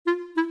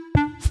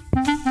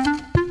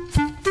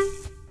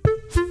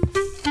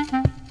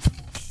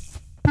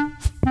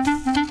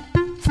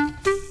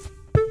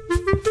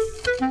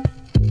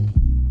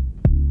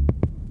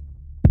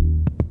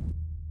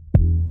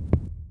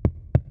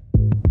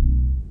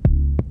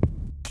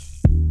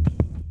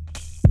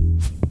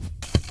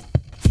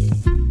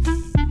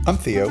I'm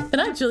Theo.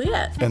 And I'm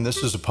Juliet. And this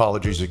is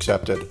Apologies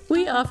Accepted.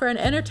 We offer an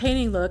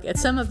entertaining look at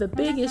some of the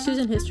big issues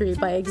in history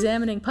by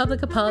examining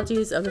public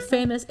apologies of the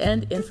famous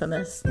and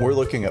infamous. We're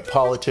looking at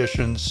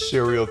politicians,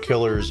 serial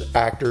killers,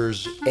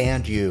 actors,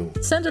 and you.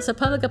 Send us a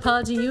public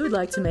apology you would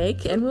like to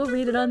make, and we'll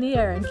read it on the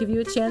air and give you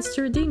a chance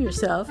to redeem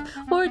yourself,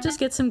 or just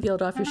get some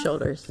guilt off your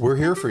shoulders. We're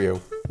here for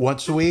you.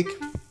 Once a week,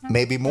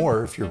 maybe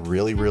more if you're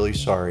really, really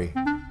sorry.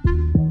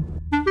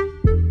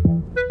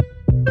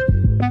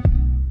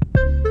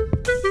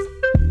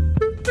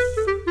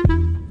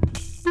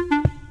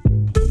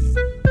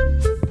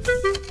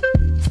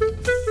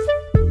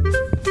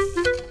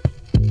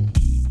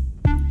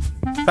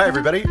 Hi,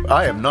 everybody.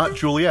 I am not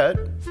Juliet.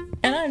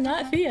 And I'm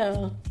not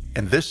Theo.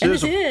 And this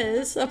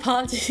is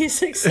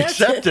Apologies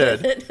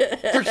Accepted.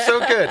 We're so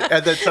good.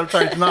 And then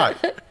sometimes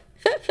not.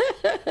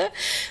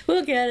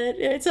 We'll get it.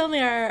 It's only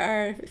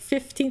our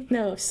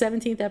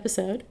 17th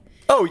episode.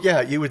 Oh, yeah.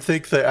 You would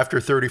think that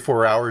after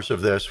 34 hours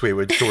of this, we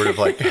would sort of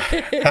like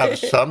have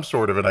some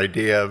sort of an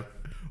idea of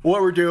what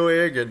we're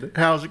doing and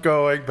how's it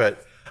going.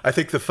 But I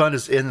think the fun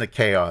is in the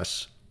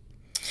chaos.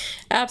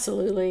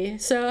 Absolutely.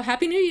 So,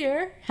 Happy New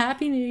Year.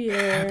 Happy New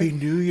Year. Happy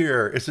New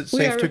Year. Is it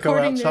safe to go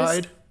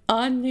outside?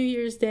 On New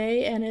Year's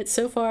Day, and it's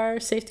so far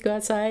safe to go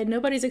outside.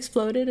 Nobody's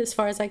exploded as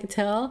far as I could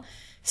tell.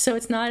 So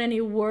it's not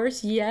any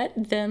worse yet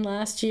than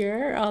last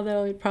year,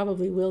 although it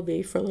probably will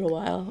be for a little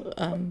while.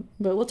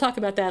 But we'll talk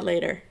about that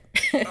later.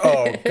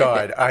 Oh,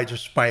 God.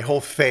 My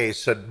whole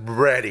face is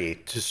ready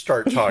to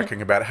start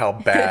talking about how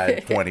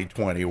bad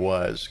 2020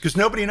 was. Because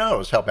nobody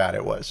knows how bad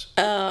it was.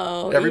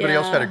 Oh, Everybody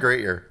else had a great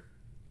year.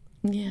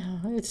 Yeah,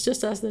 it's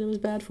just us that it was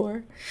bad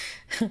for.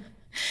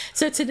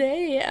 So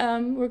today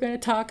we're going to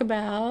talk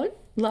about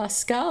La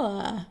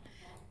Scala.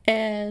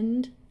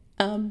 And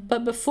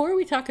but before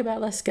we talk about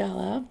La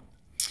Scala,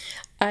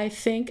 I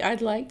think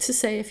I'd like to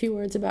say a few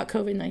words about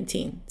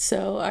COVID-19.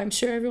 So I'm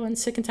sure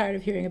everyone's sick and tired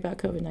of hearing about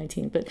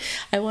COVID-19, but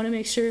I want to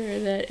make sure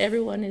that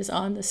everyone is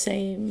on the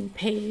same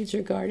page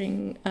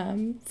regarding,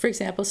 for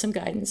example, some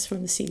guidance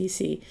from the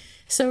CDC.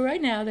 So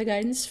right now, the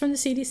guidance from the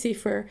CDC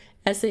for,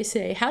 as they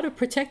say, how to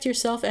protect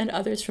yourself and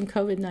others from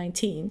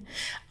COVID-19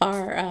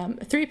 are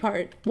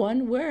three-part.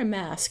 1, wear a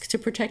mask to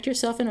protect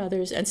yourself and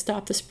others and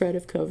stop the spread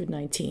of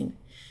COVID-19.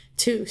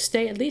 2,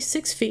 stay at least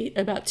 6 feet,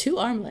 about 2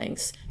 arm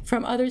lengths,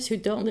 from others who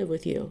don't live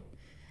with you.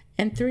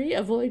 And 3,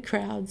 avoid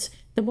crowds.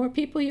 The more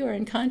people you are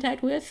in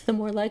contact with, the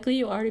more likely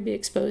you are to be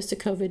exposed to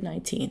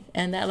COVID-19.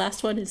 And that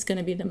last one is going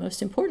to be the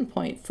most important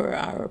point for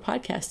our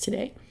podcast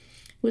today,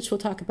 which we'll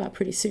talk about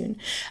pretty soon.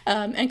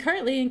 And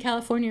currently in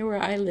California,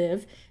 where I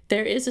live,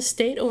 there is a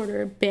state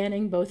order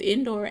banning both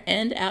indoor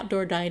and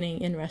outdoor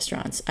dining in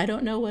restaurants. I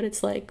don't know what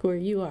it's like where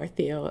you are,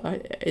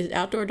 Theo. Is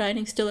outdoor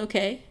dining still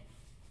okay?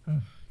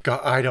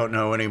 God, I don't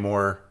know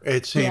anymore.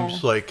 It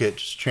seems like it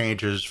just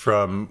changes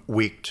from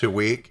week to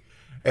week.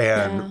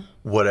 And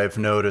what I've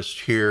noticed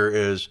here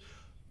is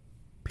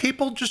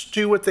people just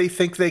do what they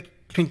think they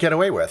can get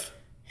away with.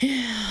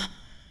 Yeah.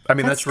 I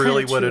mean, that's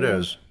really what it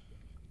is.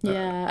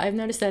 Yeah, I've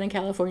noticed that in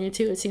California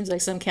too. It seems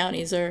like some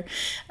counties are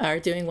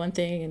doing one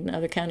thing and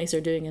other counties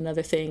are doing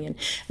another thing. And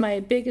my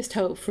biggest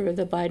hope for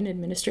the Biden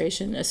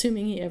administration,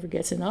 assuming he ever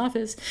gets in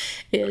office,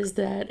 is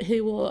that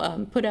he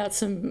will put out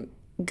some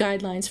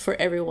guidelines for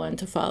everyone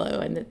to follow,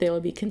 and that they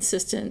will be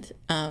consistent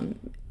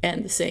and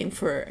the same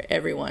for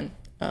everyone,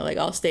 like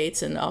all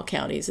states and all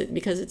counties,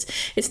 because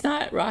it's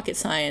not rocket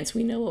science.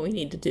 We know what we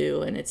need to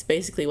do, and it's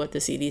basically what the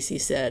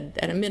CDC said.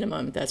 At a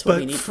minimum, that's what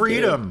we need to do. But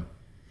freedom.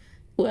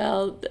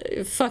 Well,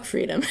 fuck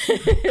freedom.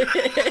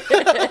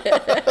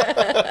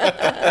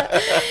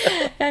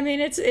 I mean,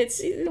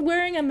 it's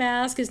wearing a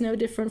mask is no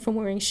different from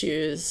wearing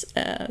shoes,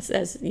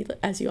 as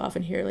you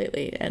often hear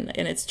lately, and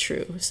it's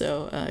true.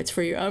 So it's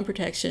for your own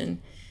protection,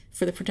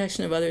 for the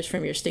protection of others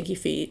from your stinky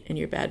feet and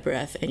your bad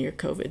breath and your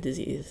COVID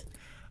disease.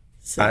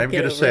 So I'm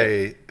going to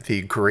say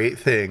the great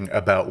thing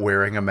about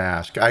wearing a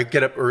mask. I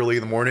get up early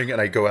in the morning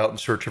and I go out in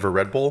search of a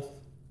Red Bull.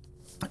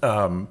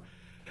 Why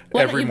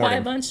don't you buy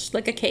a bunch,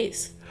 like a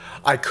case?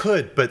 I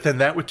could, but then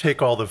that would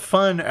take all the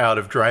fun out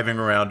of driving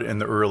around in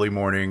the early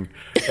morning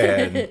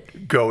and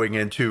going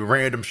into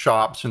random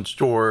shops and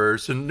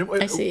stores and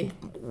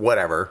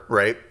whatever,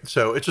 right?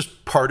 So it's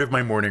just part of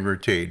my morning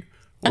routine.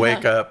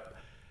 Wake up,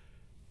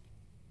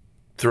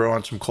 throw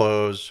on some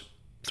clothes,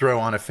 throw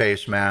on a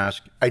face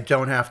mask. I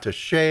don't have to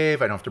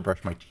shave. I don't have to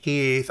brush my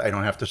teeth. I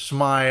don't have to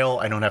smile.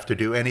 I don't have to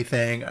do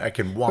anything. I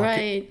can walk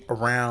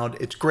around.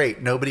 It's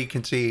great. Nobody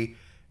can see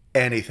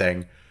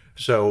anything.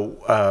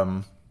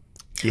 So,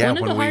 one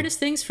of the hardest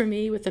things for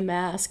me with the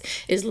mask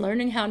is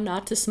learning how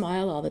not to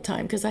smile all the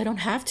time, because I don't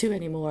have to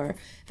anymore.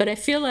 But I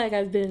feel like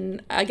I've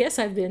been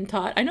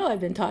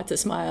taught to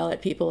smile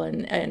at people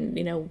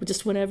and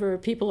just whenever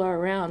people are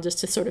around, just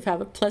to sort of have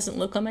a pleasant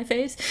look on my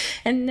face.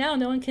 And now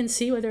no one can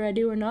see whether I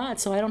do or not,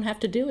 so I don't have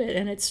to do it.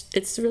 And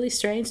it's really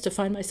strange to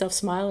find myself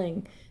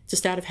smiling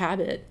just out of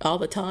habit all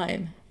the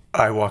time.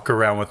 I walk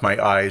around with my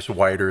eyes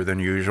wider than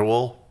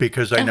usual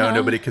because I know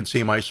nobody can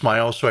see my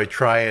smile. So I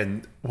try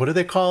and, what do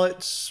they call it?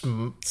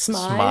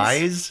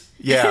 Smize?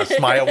 Yeah,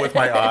 smile with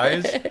my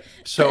eyes.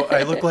 So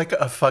I look like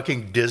a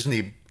fucking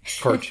Disney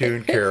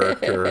cartoon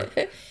character.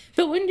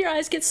 But wouldn't your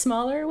eyes get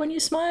smaller when you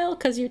smile?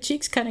 Because your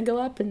cheeks kind of go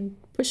up and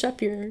push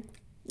up your,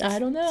 I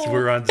don't know. So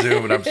we're on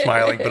Zoom and I'm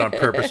smiling, but on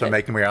purpose I'm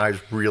making my eyes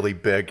really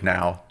big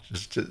now.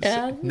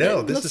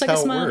 No, this is like how a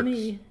it smile works. to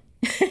me.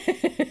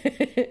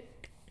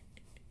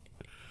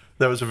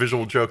 That was a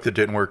visual joke that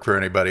didn't work for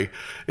anybody,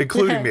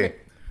 including me.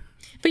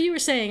 But you were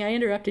saying, I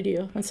interrupted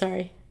you. I'm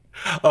sorry.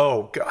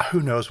 Oh, God,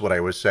 who knows what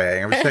I was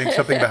saying? I was saying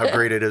something about how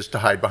great it is to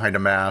hide behind a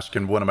mask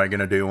and what am I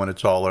going to do when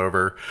it's all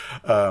over.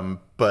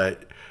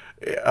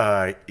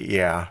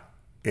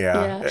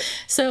 Yeah.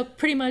 So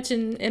pretty much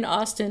in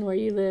Austin where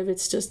you live,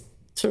 it's just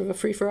sort of a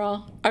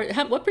free-for-all.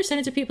 What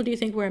percentage of people do you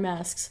think wear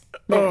masks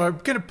there? Oh, I'm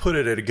going to put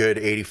it at a good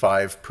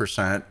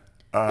 85%.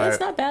 That's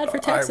not bad for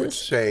Texas. I would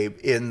say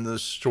in the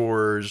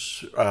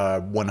stores,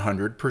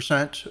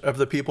 100% of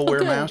the people wear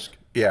good. masks.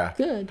 Yeah.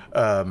 Good.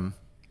 Have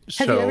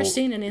you ever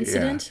seen an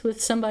incident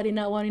with somebody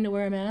not wanting to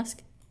wear a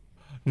mask?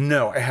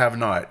 No, I have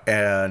not.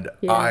 And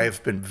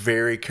I've been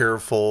very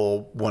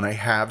careful when I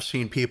have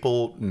seen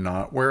people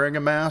not wearing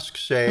a mask,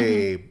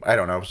 say, I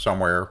don't know,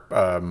 somewhere.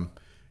 I'm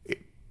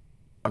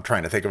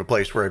trying to think of a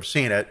place where I've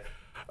seen it.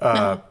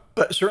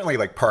 But certainly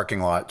like parking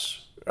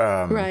lots.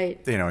 Right.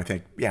 I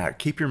think,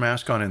 keep your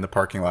mask on in the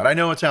parking lot. I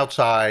know it's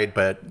outside,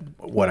 but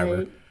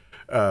whatever.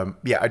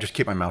 Right. I just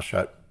keep my mouth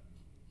shut.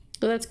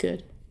 Well, that's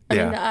good. I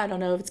mean, I don't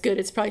know if it's good.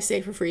 It's probably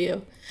safer for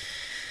you.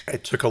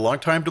 It took a long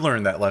time to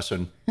learn that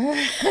lesson.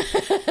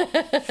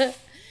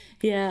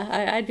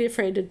 Yeah, I'd be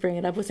afraid to bring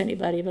it up with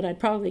anybody, but I'd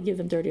probably give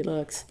them dirty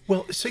looks.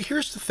 Well, so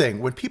here's the thing.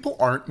 When people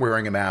aren't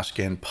wearing a mask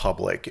in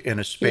public, in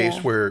a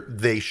space where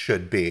they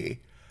should be,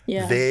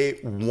 they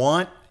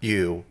want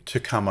you to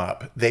come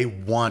up. They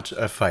want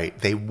a fight.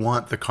 They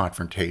want the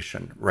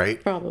confrontation,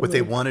 right? Probably. What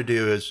they want to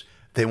do is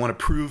they want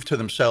to prove to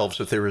themselves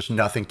that there is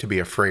nothing to be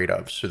afraid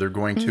of. So they're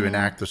going to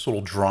enact this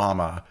little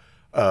drama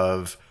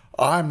of,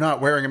 I'm not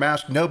wearing a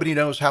mask. Nobody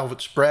knows how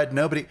it's spread.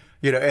 Nobody,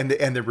 and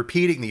they're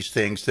repeating these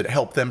things that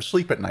help them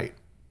sleep at night.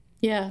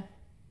 Yeah.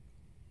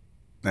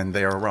 And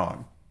they are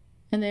wrong.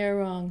 And they are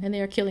wrong. And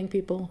they are killing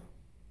people.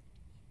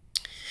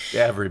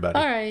 Everybody.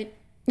 All right.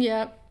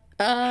 Yeah.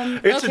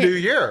 It's a new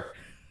year.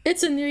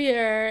 It's a new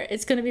year.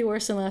 It's going to be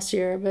worse than last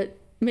year, but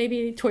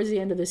maybe towards the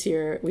end of this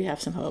year, we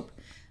have some hope.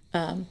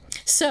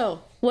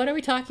 So what are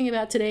we talking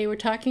about today? We're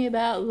talking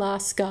about La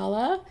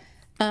Scala.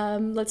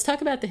 Let's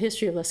talk about the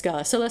history of La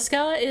Scala. So La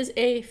Scala is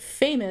a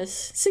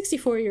famous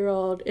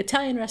 64-year-old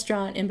Italian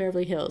restaurant in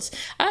Beverly Hills.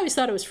 I always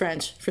thought it was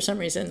French for some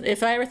reason.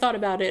 If I ever thought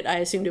about it, I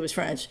assumed it was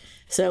French.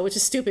 So, which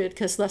is stupid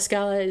because La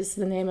Scala is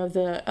the name of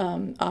the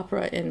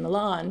opera in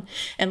Milan.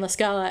 And La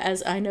Scala,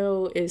 as I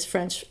know, is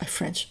French,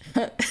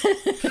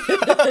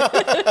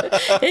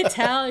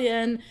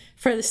 Italian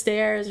for the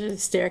stairs or the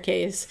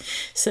staircase.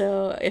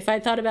 So if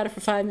I thought about it for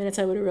 5 minutes,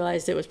 I would have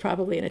realized it was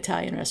probably an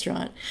Italian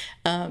restaurant.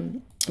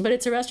 But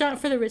it's a restaurant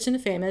for the rich and the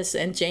famous,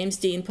 and James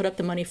Dean put up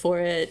the money for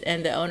it,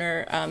 and the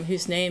owner,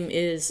 whose name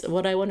is,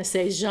 what I want to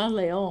say, Jean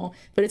Leon,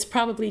 but it's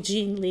probably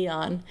Jean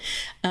Leon,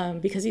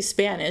 because he's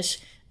Spanish,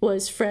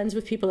 was friends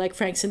with people like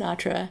Frank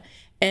Sinatra.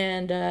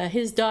 And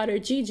his daughter,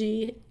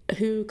 Gigi,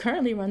 who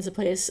currently runs the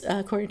place,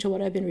 according to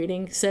what I've been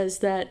reading, says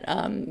that,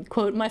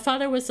 quote, "My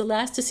father was the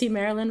last to see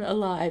Marilyn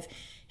alive.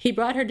 He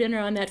brought her dinner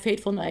on that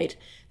fateful night.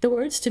 The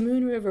words to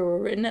Moon River were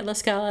written at La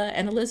Scala,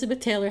 and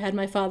Elizabeth Taylor had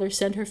my father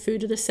send her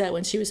food to the set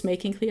when she was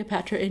making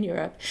Cleopatra in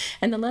Europe.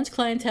 And the lunch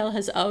clientele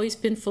has always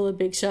been full of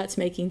big shots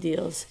making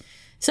deals."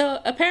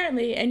 So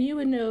apparently, and you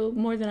would know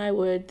more than I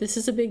would, this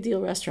is a big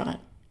deal restaurant.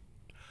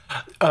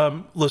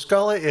 La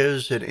Scala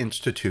is an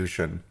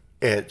institution.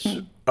 It's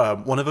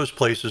one of those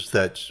places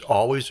that's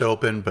always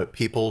open, but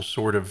people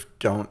sort of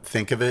don't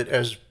think of it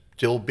as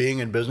still being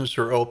in business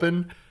or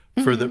open.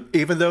 For the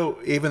even though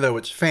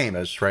it's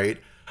famous, right?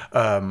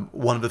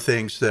 One of the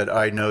things that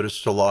I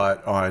noticed a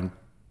lot on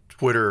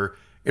Twitter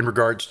in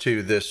regards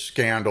to this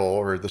scandal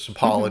or this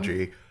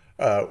apology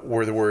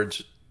were the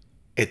words,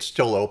 "It's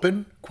still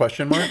open?" ?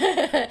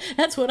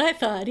 That's what I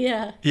thought.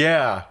 Yeah.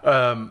 Yeah.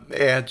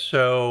 And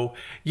so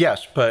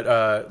yes, but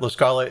La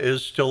Scala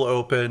is still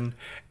open,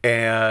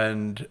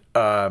 and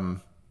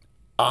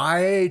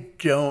I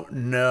don't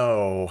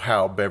know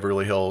how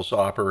Beverly Hills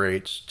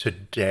operates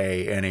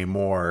today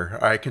anymore.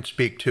 I can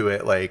speak to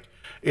it like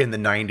in the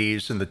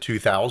 90s and the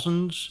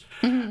 2000s.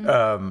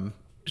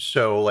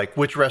 So like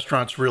which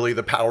restaurant's really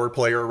the power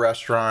player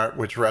restaurant,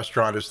 which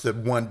restaurant is the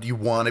one you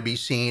want to be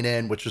seen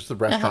in, which is the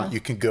restaurant you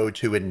can go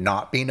to and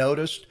not be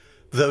noticed.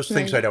 Those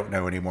things I don't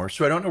know anymore.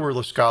 So I don't know where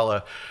La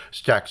Scala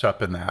stacks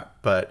up in that,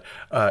 but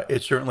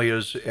it certainly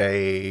is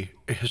a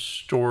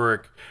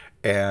historic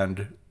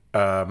and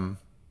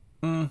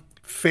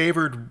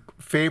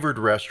favored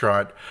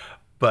restaurant,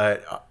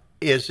 but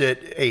is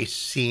it a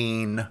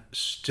scene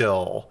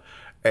still?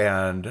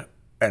 And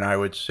I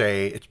would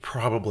say it's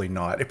probably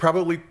not. It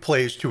probably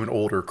plays to an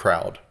older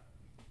crowd.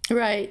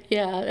 Right.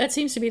 Yeah. That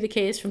seems to be the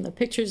case from the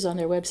pictures on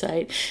their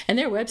website. And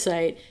their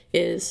website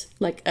is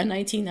like a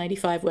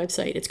 1995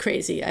 website. It's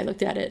crazy. I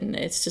looked at it and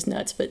it's just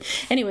nuts. But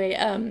anyway,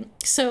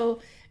 so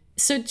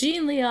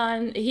Gene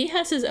Leon, he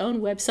has his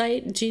own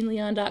website,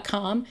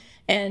 geneleon.com,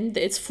 and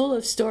it's full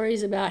of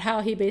stories about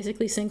how he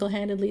basically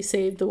single-handedly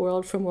saved the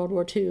world from World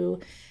War II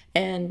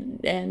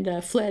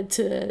and fled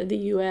to the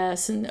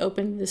U.S. and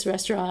opened this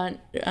restaurant.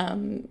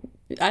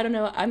 I don't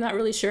know. I'm not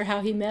really sure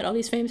how he met all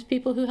these famous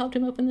people who helped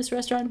him open this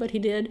restaurant, but he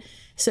did.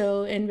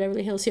 So in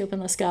Beverly Hills, he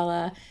opened La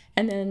Scala.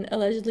 And then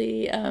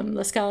allegedly,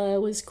 La Scala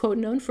was, quote,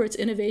 known for its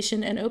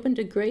innovation and opened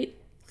to great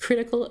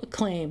critical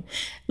acclaim.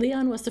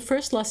 Leon was the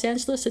first Los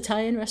Angeles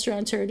Italian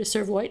restaurateur to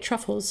serve white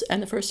truffles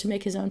and the first to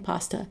make his own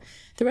pasta.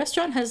 The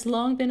restaurant has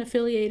long been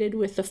affiliated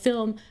with the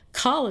film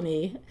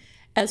Colony,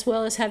 as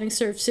well as having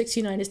served 6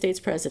 United States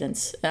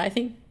presidents. I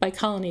think by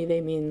colony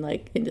they mean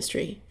like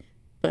industry,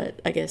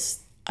 but I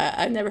guess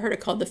I've never heard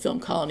it called the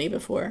film Colony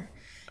before.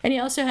 And he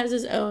also has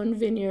his own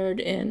vineyard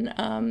in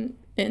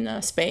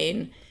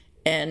Spain,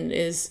 and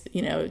is,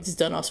 has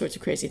done all sorts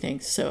of crazy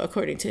things. So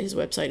according to his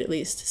website, at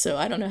least. So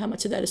I don't know how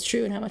much of that is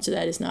true and how much of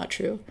that is not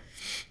true.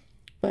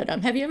 But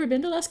have you ever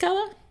been to La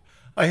Scala?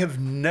 I have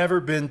never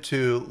been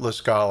to La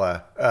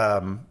Scala,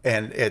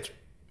 and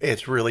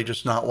it's really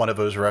just not one of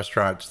those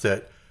restaurants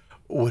that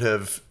would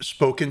have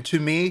spoken to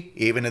me,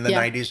 even in the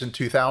 90s and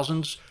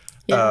 2000s.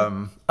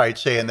 Yeah. I'd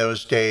say in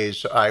those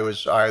days, I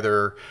was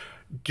either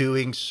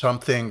doing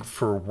something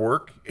for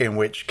work, in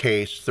which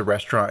case the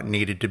restaurant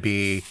needed to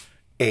be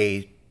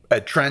a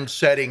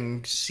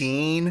trend-setting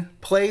scene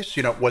place.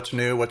 What's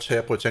new, what's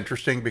hip, what's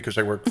interesting, because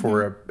I worked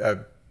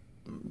for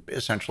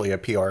essentially a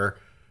PR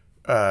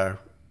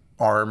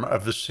arm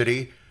of the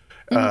city.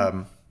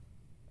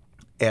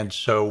 And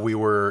so we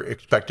were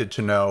expected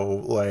to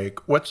know, like,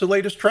 what's the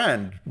latest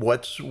trend?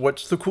 What's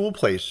the cool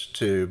place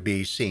to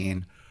be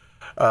seen?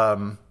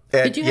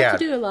 Did you have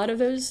to do a lot of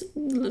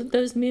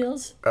those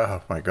meals?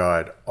 Oh my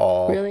God!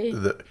 Really?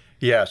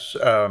 Yes.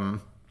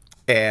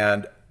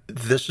 And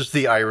this is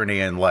the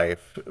irony in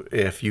life.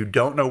 If you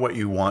don't know what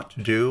you want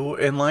to do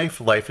in life,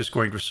 life is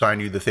going to assign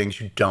you the things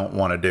you don't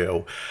want to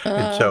do.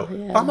 And so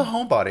I'm a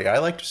homebody. I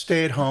like to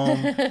stay at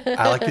home.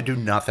 I like to do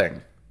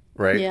nothing.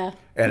 Right? Yeah.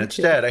 And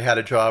instead, I had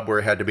a job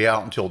where I had to be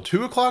out until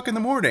 2 o'clock in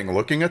the morning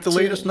looking at the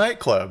latest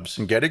nightclubs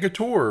and getting a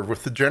tour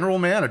with the general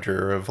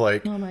manager of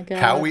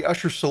how we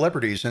usher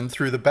celebrities in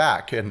through the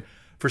back. And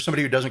for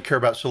somebody who doesn't care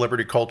about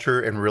celebrity culture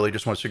and really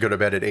just wants to go to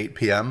bed at 8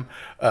 p.m.,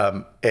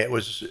 I'm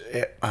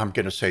going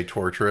to say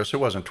torturous. It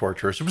wasn't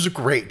torturous. It was a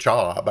great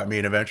job. I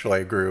mean, eventually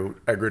I grew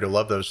to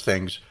love those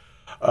things.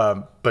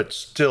 But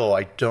still,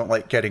 I don't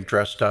like getting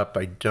dressed up.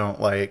 I don't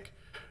like,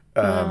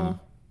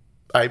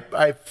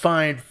 I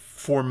find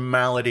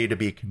formality to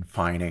be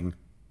confining.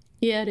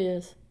 Yeah, it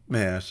is.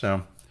 Yeah,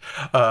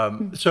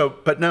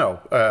 but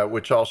no,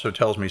 which also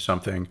tells me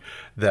something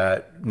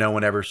that no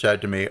one ever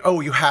said to me, oh,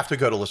 you have to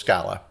go to La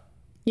Scala.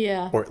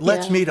 Yeah. Or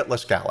let's meet at La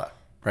Scala,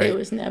 right? It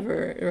was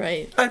never,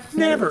 right. I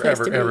never,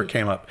 ever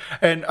came up.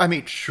 And I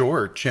mean,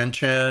 sure, Chin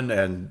Chin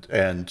and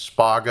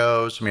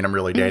Spagos. I mean, I'm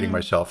really dating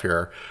myself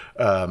here.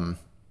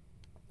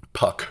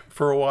 Puck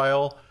for a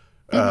while.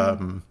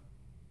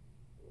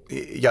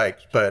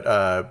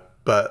 Yikes.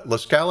 But La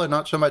Scala,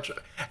 not so much.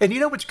 And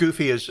what's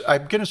goofy is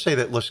I'm going to say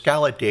that La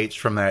Scala dates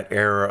from that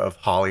era of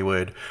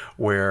Hollywood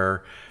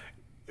where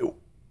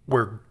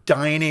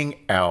dining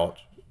out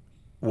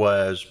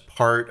was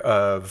part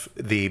of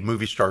the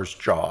movie star's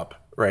job,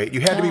 right? You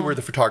had to be where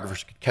the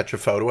photographers could catch a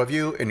photo of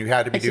you, and you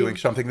had to be doing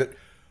something that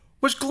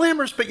was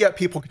glamorous, but yet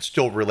people could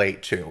still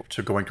relate to.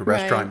 So going to a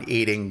restaurant,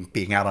 eating,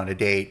 being out on a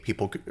date,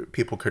 people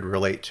could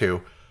relate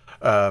to.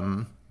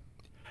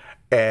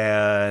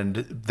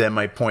 And then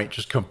my point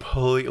just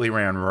completely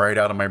ran right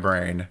out of my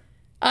brain.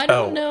 I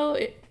don't know.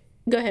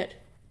 Go ahead.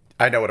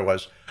 I know what it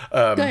was.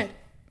 Go ahead.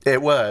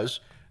 It was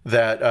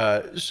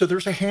that, so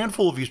there's a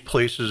handful of these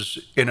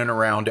places in and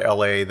around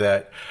LA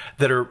that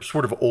are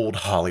sort of old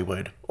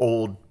Hollywood,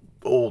 old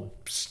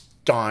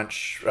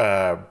staunch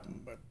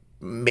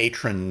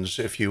matrons,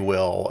 if you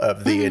will,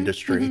 of the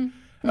industry.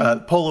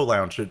 Polo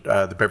Lounge at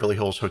the Beverly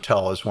Hills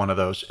Hotel is one of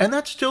those. And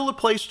that's still a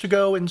place to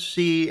go and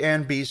see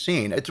and be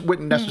seen. It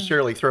wouldn't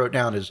necessarily throw it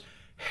down as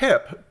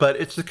hip, but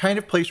it's the kind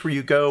of place where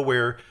you go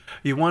where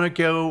you want to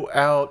go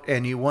out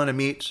and you want to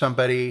meet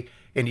somebody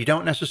and you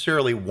don't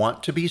necessarily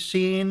want to be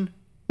seen.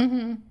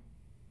 I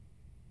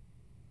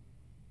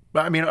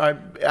mean,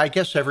 I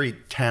guess every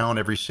town,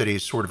 every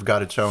city's sort of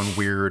got its own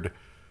weird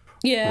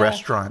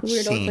restaurant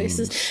weird scenes. Old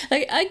places.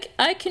 Like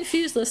I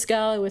confused La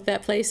Scala with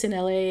that place in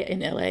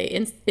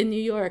in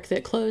New York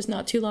that closed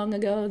not too long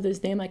ago.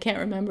 This name I can't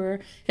remember.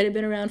 It had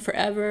been around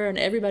forever, and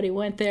everybody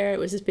went there. It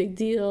was this big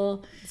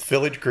deal.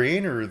 Village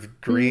Green or the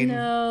Green?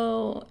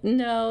 No.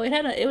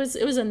 It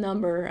was a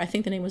number. I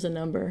think the name was a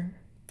number.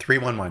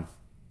 311.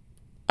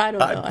 I don't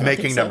know. I'm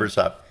making numbers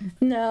up.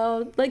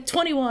 No, like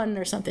 21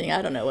 or something.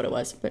 I don't know what it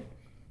was, but.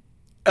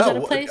 Is that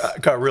a place? I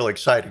got really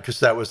excited because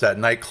that was that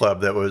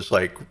nightclub that was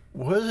like,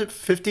 was it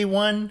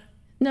 51?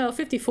 No,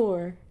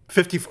 54.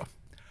 54.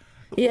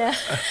 Yeah.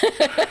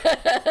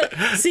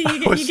 See,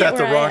 I was at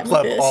the wrong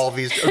club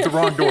the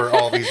wrong door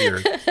all these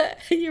years.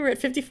 You were at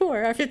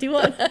 54 or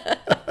 51.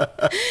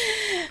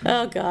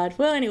 Oh God.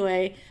 Well,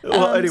 anyway.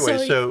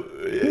 So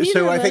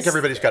I think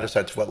everybody's got a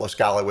sense of what La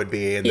Scala would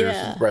be, and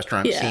there's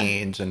restaurant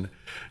scenes, and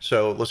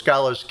so La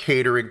Scala's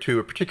catering to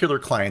a particular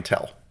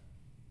clientele.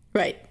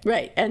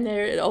 Right, and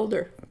they're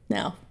older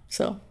now.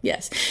 So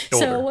yes.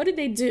 Older. So what did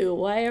they do?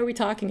 Why are we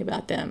talking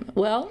about them?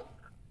 Well,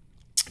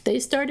 they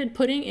started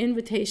putting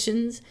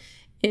invitations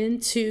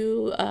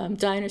into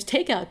diners'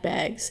 takeout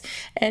bags.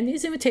 And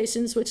these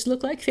invitations, which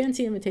look like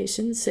fancy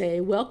invitations, say,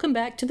 "Welcome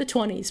back to the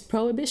 20s,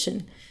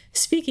 Prohibition,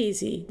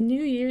 Speakeasy,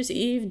 New Year's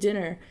Eve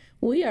dinner.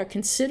 We are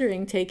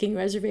considering taking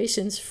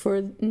reservations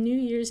for New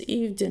Year's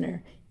Eve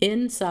dinner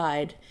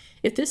inside.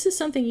 If this is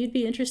something you'd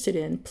be interested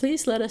in,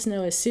 please let us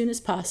know as soon as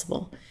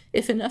possible.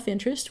 If enough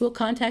interest, we'll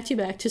contact you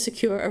back to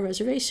secure a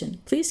reservation.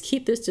 Please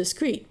keep this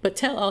discreet, but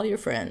tell all your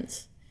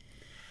friends."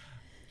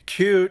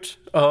 Cute.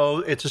 Oh,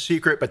 it's a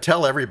secret, but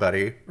tell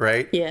everybody,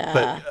 right? Yeah.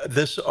 But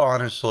this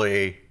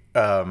honestly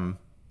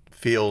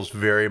feels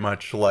very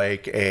much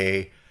like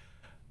hey,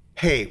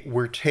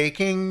 we're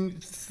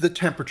taking the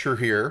temperature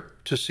here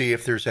to see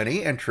if there's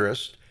any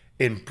interest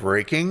in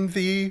breaking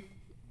the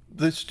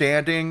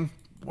standing,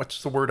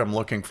 what's the word I'm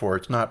looking for?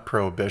 It's not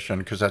prohibition,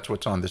 because that's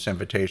what's on this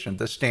invitation.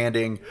 The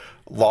standing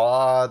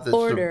law.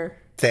 Order.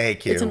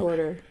 Thank you. It's an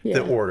order. Yeah.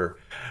 The order.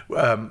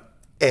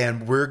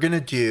 And we're going to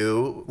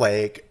do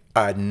like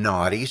a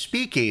naughty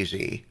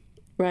speakeasy.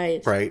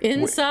 Right.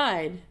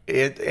 Inside.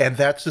 And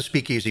that's the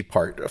speakeasy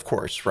part, of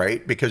course,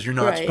 right? Because you're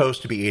not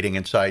supposed to be eating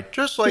inside,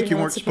 just like you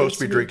weren't supposed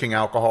to be drinking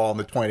alcohol in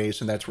the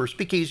 20s, and that's where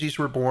speakeasies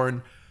were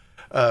born.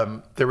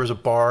 There was a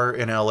bar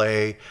in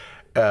LA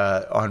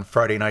on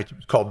Friday nights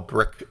called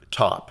Brick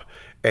Top,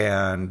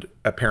 and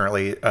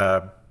apparently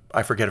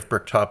I forget if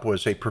Brick Top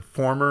was a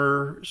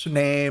performer's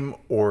name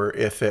or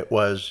if it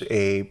was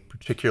a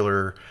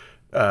particular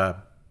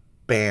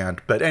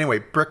band. But anyway,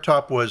 Brick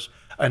Top was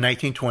a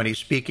 1920s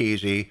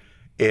speakeasy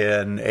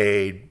in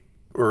a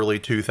early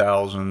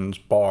 2000s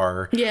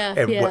bar.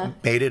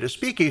 What made it a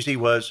speakeasy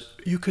was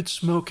you could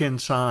smoke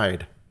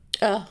inside.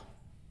 Oh,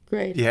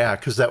 great. Yeah,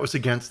 because that was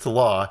against the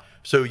law.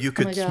 So you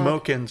could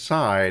smoke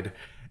inside,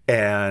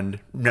 and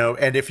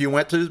if you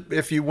went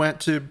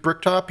to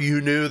Brick Top, you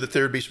knew that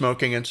there'd be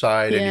smoking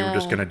inside, and you were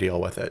just going to deal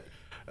with it.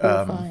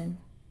 Fine.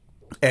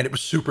 And it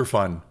was super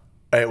fun.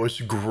 It was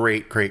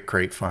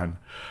great fun.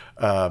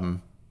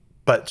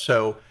 But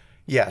so,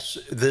 yes,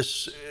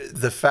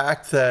 the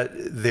fact that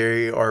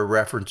they are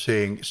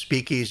referencing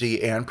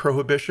speakeasy and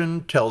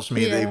prohibition tells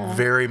me they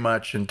very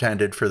much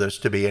intended for this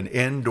to be an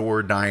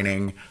indoor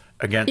dining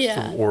against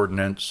the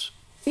ordinance.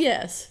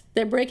 Yes,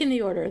 they're breaking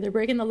the order. They're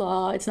breaking the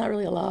law. It's not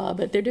really a law,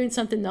 but they're doing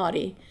something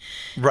naughty.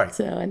 Right.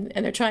 So, and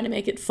they're trying to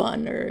make it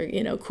fun or,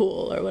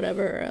 cool or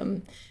whatever.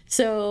 And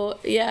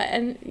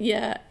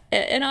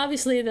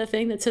obviously the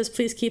thing that says,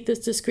 "Please keep this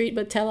discreet,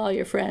 but tell all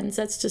your friends,"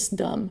 that's just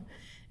dumb.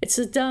 It's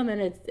just dumb,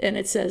 and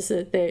it says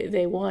that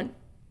they want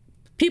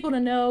people to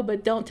know,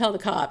 but don't tell the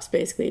cops.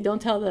 Basically,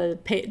 don't tell the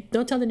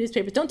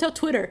newspapers, don't tell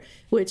Twitter,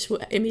 which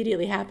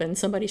immediately happened.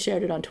 Somebody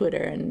shared it on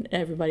Twitter, and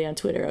everybody on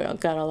Twitter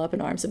got all up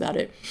in arms about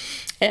it.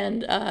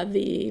 And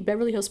the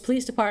Beverly Hills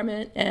Police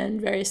Department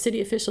and various city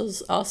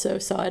officials also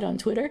saw it on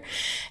Twitter.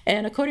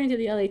 And according to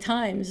the LA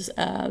Times,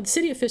 the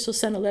city officials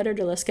sent a letter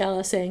to La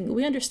Scala saying,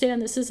 "We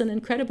understand this is an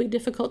incredibly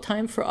difficult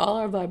time for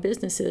all of our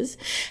businesses.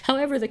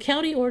 However, the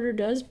county order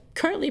does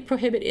currently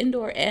prohibit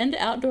indoor and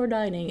outdoor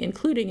dining,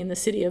 including in the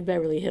city of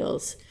Beverly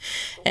Hills."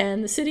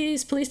 And the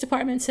city's police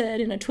department said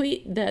in a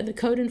tweet that the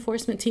code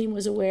enforcement team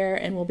was aware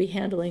and will be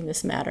handling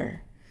this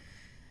matter.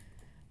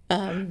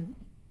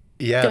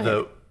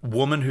 The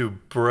woman who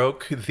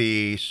broke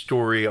the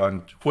story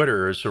on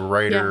Twitter is a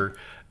writer,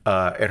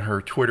 and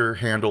her Twitter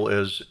handle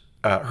is,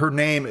 her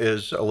name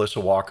is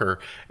Alyssa Walker,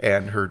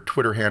 and her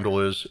Twitter handle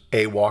is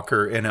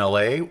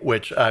AWalkerNLA,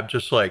 which I'm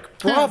just like,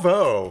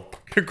 bravo,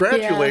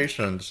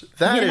 congratulations.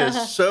 That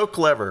is so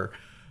clever.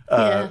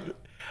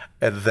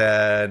 And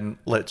then,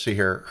 let's see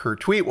here. Her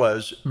tweet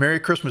was, "Merry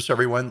Christmas,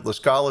 everyone. La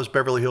Scala's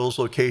Beverly Hills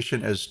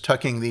location is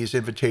tucking these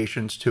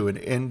invitations to an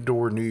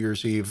indoor New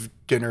Year's Eve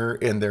dinner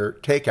in their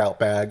takeout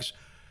bags.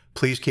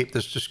 Please keep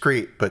this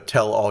discreet, but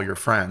tell all your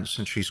friends."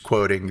 And she's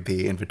quoting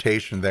the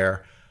invitation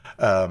there.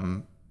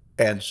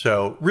 And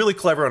so really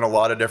clever on a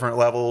lot of different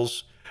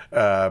levels.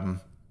 And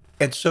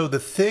so the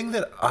thing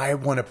that I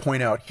want to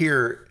point out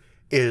here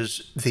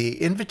is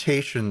the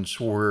invitations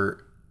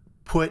were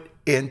put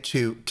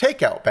into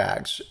takeout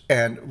bags,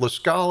 and La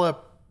Scala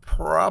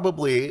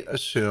probably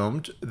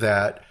assumed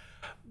that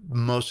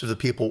most of the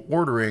people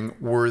ordering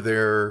were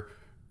their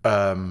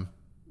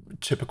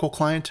typical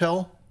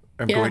clientele.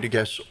 I'm going to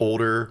guess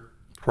older,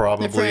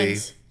 probably.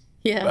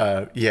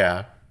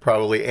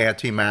 Probably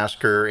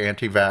anti-masker,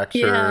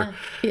 anti-vaxxer.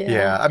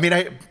 I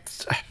mean,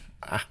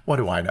 what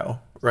do I know,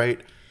 right?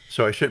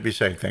 So I shouldn't be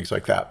saying things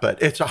like that,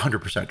 but it's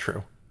 100%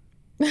 true.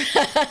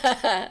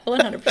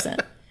 100%.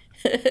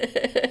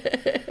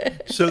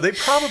 So they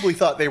probably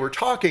thought they were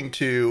talking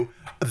to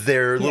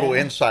their little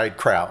inside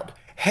crowd.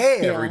 hey,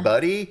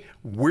 everybody,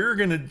 we're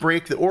going to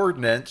break the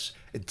ordinance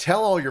and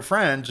tell all your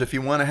friends if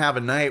you want to have a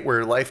night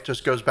where life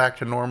just goes back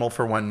to normal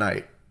for one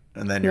night.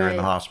 And then you're in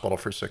the hospital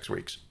for 6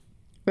 weeks.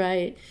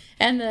 Right.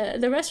 And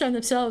the restaurant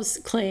themselves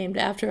claimed,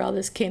 after all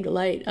this came to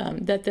light,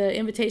 that the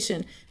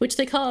invitation, which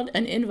they called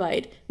an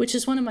invite, which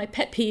is one of my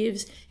pet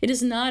peeves, it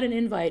is not an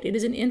invite. It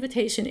is an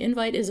invitation.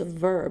 Invite is a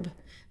verb.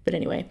 But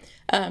anyway,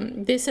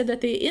 they said that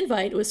the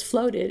invite was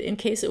floated in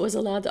case it was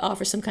allowed to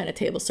offer some kind of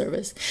table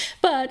service.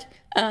 But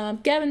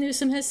Gavin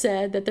Newsom has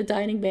said that the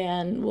dining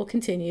ban will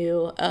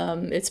continue.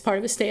 It's part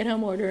of a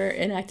stay-at-home order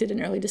enacted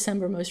in early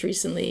December most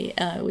recently,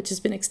 which has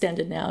been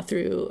extended now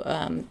through,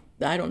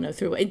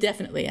 through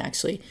indefinitely,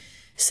 actually.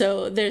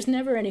 So there's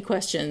never any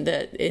question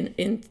that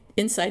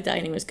inside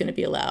dining was going to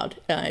be allowed.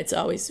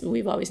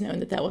 We've always known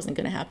that wasn't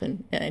going to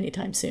happen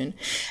anytime soon.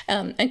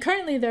 And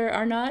currently there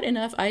are not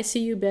enough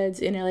ICU beds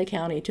in LA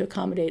County to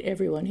accommodate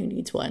everyone who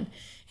needs one.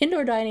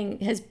 Indoor dining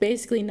has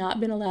basically not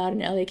been allowed in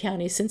LA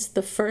County since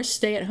the first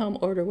stay-at-home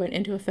order went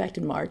into effect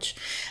in March.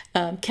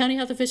 County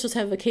health officials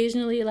have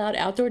occasionally allowed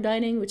outdoor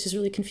dining, which is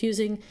really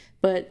confusing,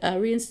 but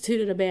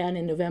reinstituted a ban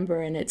in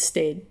November, and it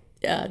stayed.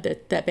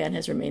 That ban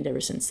has remained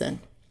ever since then.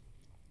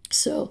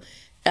 So,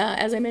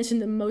 as I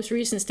mentioned, the most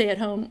recent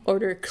stay-at-home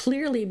order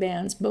clearly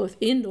bans both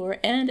indoor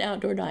and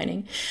outdoor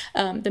dining.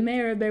 The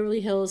mayor of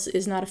Beverly Hills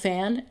is not a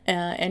fan,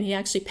 and he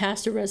actually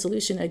passed a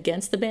resolution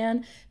against the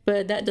ban,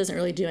 but that doesn't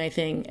really do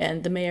anything,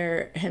 and the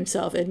mayor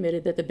himself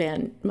admitted that the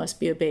ban must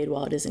be obeyed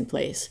while it is in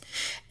place.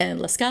 And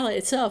La Scala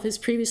itself has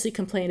previously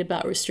complained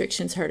about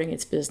restrictions hurting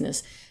its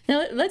business.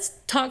 Now,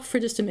 let's talk for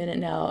just a minute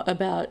now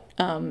about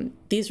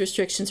these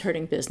restrictions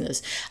hurting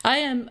business.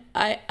 I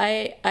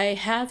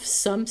have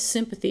some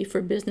sympathy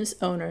for business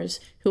owners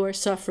who are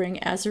suffering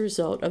as a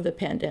result of the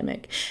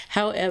pandemic.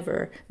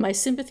 However, my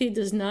sympathy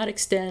does not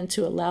extend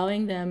to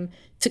allowing them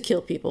to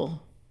kill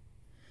people.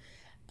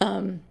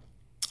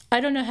 I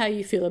don't know how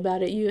you feel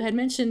about it. You had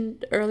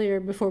mentioned earlier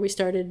before we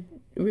started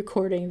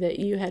recording that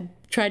you had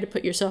tried to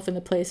put yourself in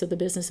the place of the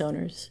business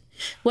owners.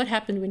 What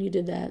happened when you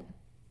did that?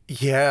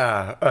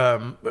 Yeah.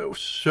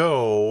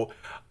 So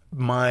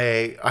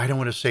I don't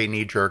want to say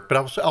knee jerk,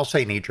 but I'll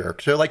say knee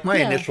jerk. So like my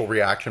initial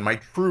reaction, my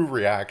true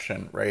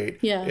reaction, right,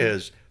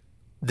 is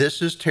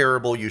this is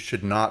terrible. You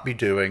should not be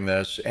doing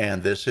this.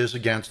 And this is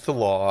against the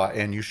law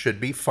and you should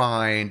be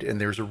fined.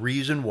 And there's a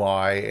reason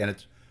why. And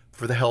it's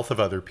for the health of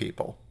other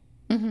people.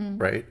 Mm-hmm.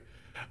 Right.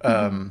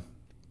 Mm-hmm.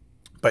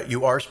 But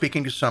you are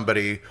speaking to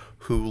somebody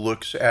who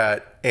looks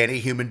at any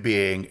human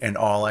being and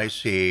all I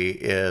see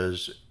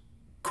is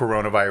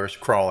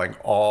coronavirus crawling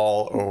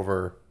all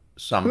over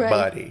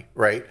somebody.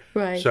 Right.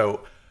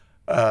 So,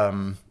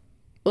 well,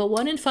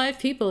 1 in 5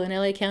 people in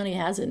LA County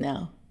has it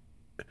now.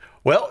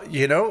 Well,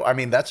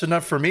 that's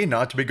enough for me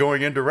not to be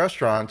going into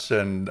restaurants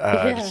and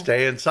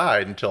stay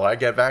inside until I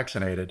get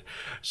vaccinated.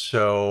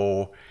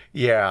 So,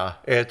 yeah,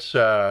 it's,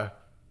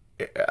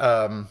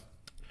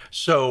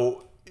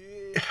 So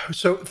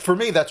for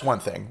me, that's one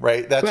thing,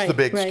 right? That's the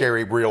big,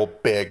 scary, real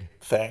big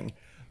thing.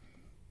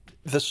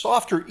 The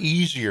softer,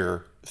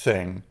 easier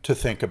thing to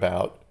think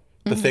about,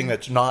 the thing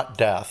that's not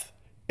death,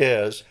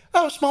 is,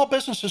 small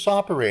businesses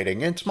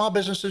operating, and small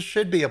businesses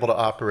should be able to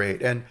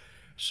operate. And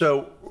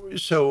so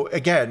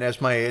again, as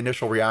my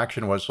initial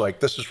reaction was like,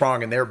 this is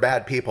wrong, and they're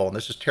bad people, and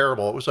this is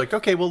terrible. It was like,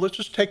 okay, well, let's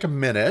just take a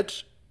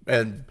minute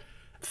and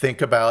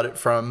think about it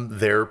from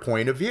their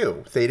point of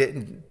view. They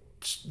didn't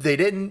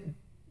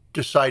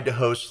decide to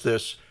host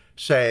this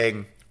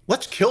saying,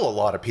 let's kill a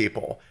lot of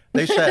people.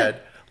 They said,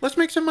 let's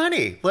make some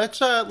money. Let's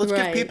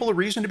give people a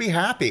reason to be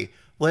happy.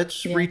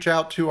 Let's reach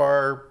out to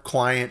our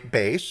client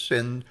base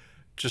and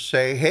just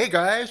say, hey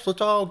guys,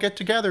 let's all get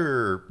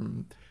together.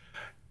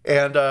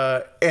 And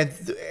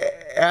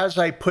as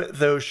I put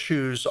those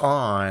shoes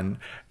on,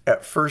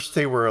 at first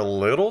they were a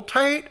little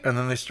tight and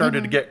then they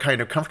started to get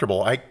kind of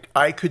comfortable.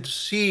 I could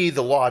see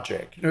the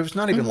logic. It was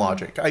not even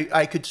logic.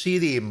 I could see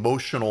the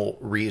emotional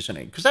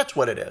reasoning because that's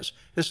what it is.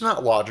 It's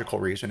not logical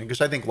reasoning because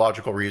I think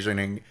logical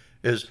reasoning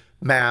is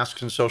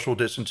masks and social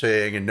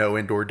distancing and no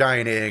indoor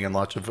dining and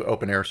lots of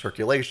open air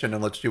circulation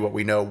and let's do what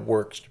we know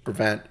works to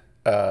prevent,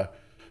 I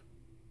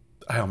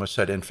almost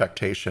said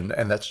infectation,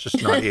 and that's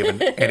just not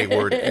even any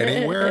word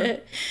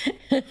anywhere.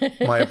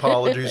 My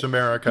apologies,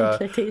 America.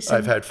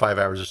 I've had 5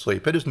 hours of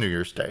sleep. It is New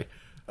Year's Day.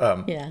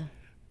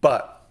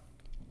 But,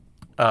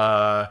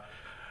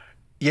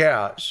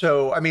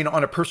 so,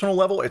 on a personal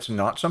level, it's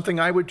not something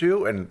I would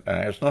do, and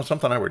it's not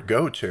something I would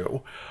go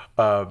to.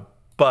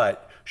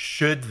 But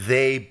should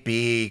they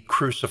be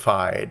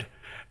crucified?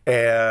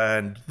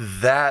 And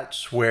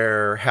that's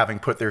where, having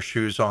put their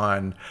shoes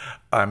on,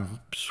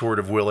 I'm sort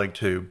of willing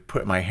to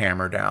put my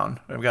hammer down.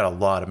 I've got a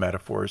lot of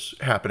metaphors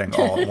happening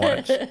all at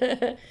once.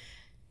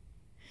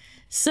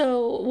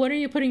 So what are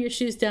you putting your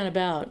shoes down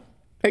about?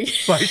 My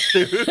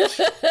shoes?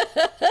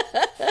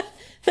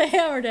 The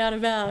hammer down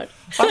about.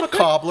 I'm a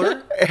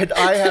cobbler, and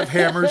I have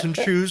hammers and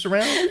shoes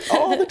around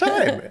all the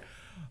time.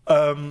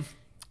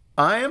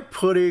 I am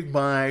putting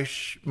my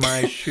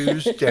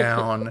shoes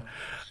down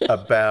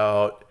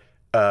about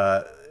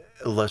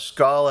La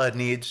Scala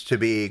needs to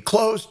be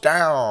closed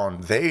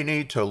down. They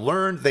need to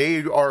learn.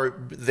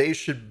 They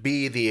should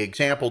be the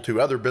example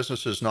to other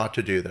businesses not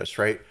to do this,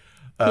 right?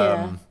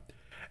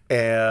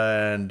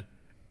 And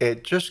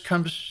it just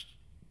comes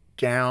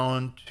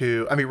down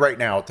to, I mean, right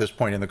now at this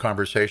point in the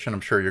conversation,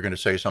 I'm sure you're going to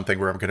say something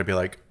where I'm going to be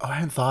like, oh, I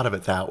hadn't thought of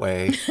it that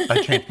way.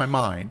 I changed my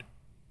mind.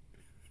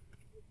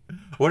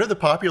 What are the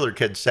popular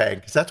kids saying?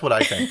 Because that's what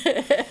I think.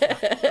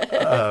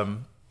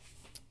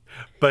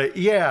 But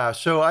yeah,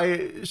 so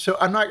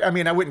I'm not, I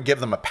mean, I wouldn't give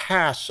them a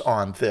pass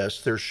on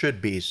this. There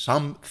should be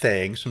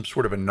something, some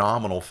sort of a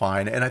nominal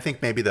fine. And I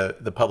think maybe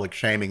the public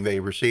shaming they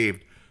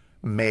received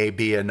may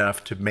be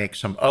enough to make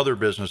some other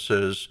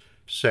businesses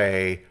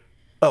say,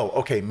 oh,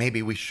 okay,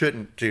 maybe we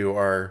shouldn't do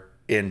our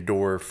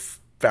indoor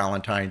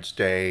Valentine's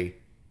Day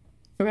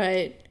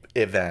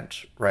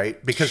event,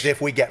 right? Because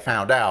if we get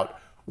found out,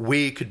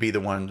 we could be the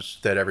ones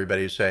that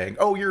everybody's saying,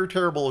 oh, you're a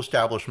terrible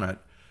establishment.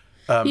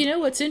 You know,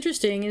 what's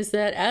interesting is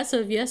that as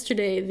of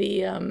yesterday,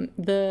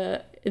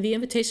 the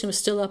invitation was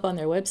still up on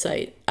their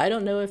website. I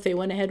don't know if they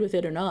went ahead with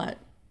it or not.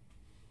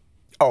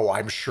 Oh,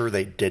 I'm sure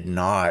they did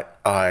not.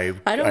 I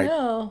don't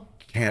know.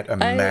 Can't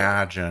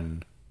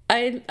imagine.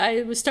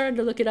 I was starting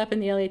to look it up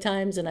in the LA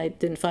Times and I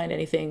didn't find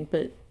anything,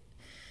 but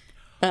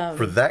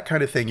for that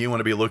kind of thing, you want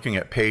to be looking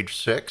at page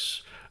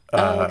 6.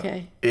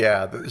 Okay.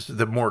 Yeah,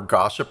 the more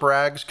gossip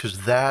rags,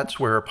 because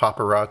that's where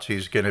paparazzi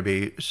is going to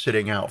be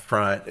sitting out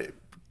front,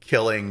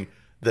 killing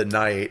the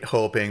night,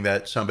 hoping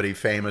that somebody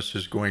famous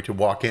is going to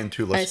walk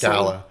into La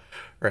Scala,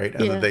 right?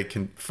 And then they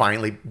can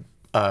finally,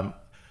 I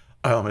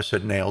almost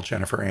said nail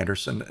Jennifer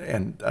Anderson,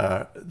 and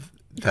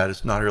that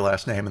is not her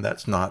last name, and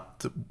that's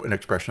not an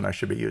expression I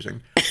should be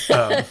using.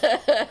 But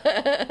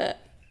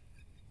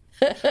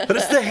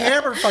it's the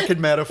hammer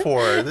fucking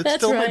metaphor. That's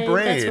still right. my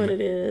brain. That's what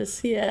it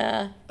is.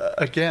 Yeah.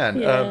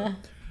 Again. Yeah.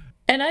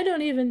 And I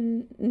don't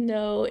even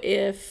know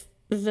if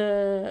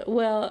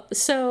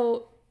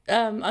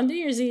on New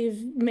Year's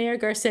Eve, Mayor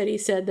Garcetti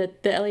said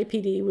that the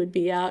LAPD would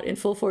be out in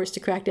full force to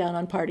crack down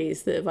on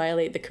parties that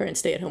violate the current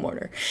stay-at-home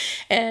order.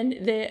 And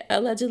they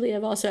allegedly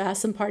have also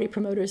asked some party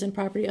promoters and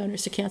property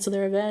owners to cancel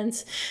their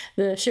events.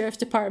 The sheriff's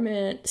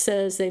department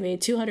says they made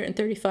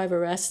 235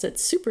 arrests at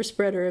super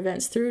spreader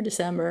events through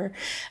December,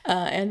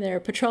 and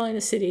they're patrolling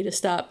the city to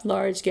stop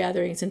large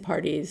gatherings and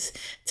parties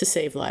to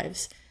save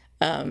lives.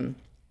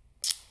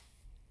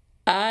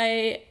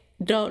 I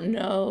don't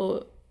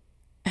know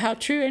how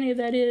true any of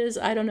that is.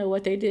 I don't know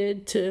what they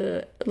did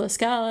to La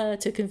Scala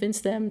to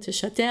convince them to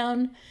shut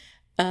down.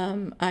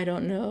 I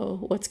don't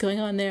know what's going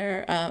on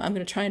there. I'm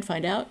going to try and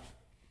find out.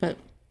 But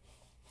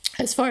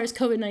as far as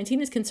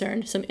COVID-19 is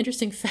concerned, some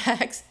interesting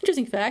facts.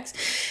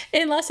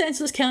 In Los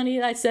Angeles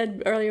County, I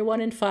said earlier, 1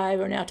 in 5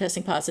 are now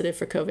testing positive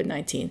for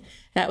COVID-19.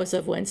 That was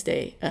of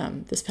Wednesday,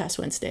 this past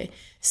Wednesday.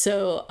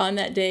 So on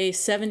that day,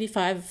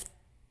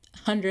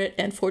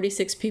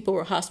 7,546 people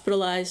were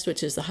hospitalized,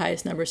 which is the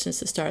highest number since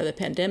the start of the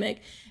pandemic.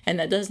 And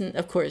that doesn't,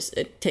 of course,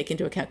 take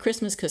into account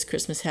Christmas, because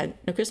Christmas had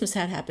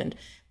happened.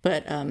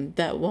 But we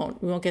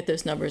won't get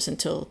those numbers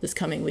until this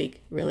coming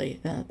week, really.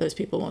 Those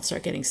people won't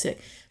start getting sick.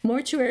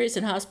 Mortuaries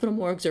and hospital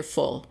morgues are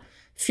full.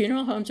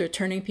 Funeral homes are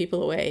turning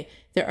people away.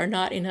 There are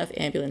not enough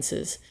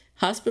ambulances.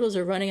 Hospitals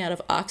are running out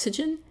of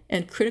oxygen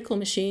and critical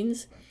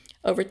machines.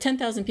 Over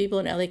 10,000 people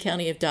in LA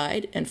County have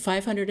died, and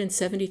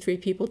 573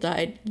 people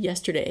died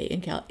yesterday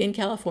in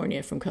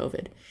California from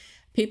COVID.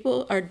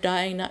 People are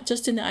dying not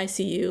just in the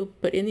ICU,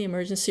 but in the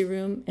emergency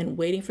room and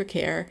waiting for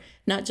care,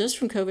 not just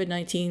from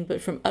COVID-19,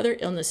 but from other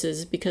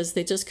illnesses, because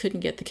they just couldn't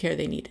get the care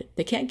they needed.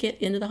 They can't get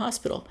into the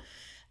hospital.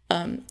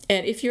 And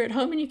if you're at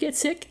home and you get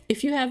sick,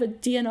 if you have a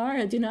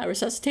DNR, a do not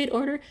resuscitate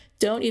order,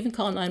 don't even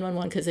call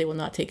 911, because they will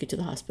not take you to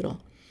the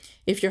hospital.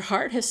 If your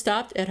heart has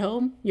stopped at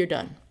home, you're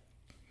done.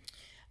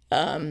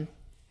 And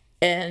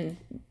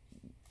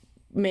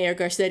Mayor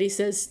Garcetti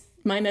says,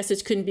 my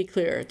message couldn't be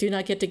clearer. Do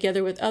not get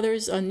together with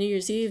others on New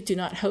Year's Eve. Do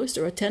not host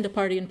or attend a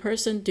party in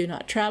person. Do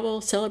not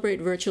travel. Celebrate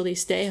virtually.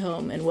 Stay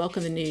home and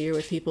welcome the new year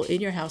with people in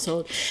your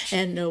household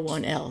and no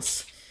one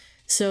else.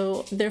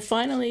 So they're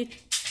finally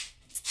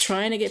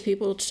trying to get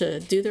people to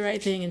do the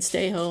right thing and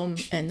stay home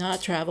and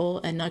not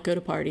travel and not go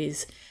to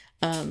parties.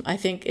 I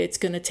think it's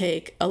going to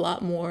take a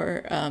lot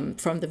more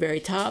from the very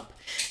top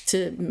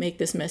to make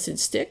this message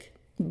stick,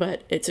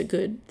 but it's a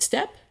good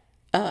step.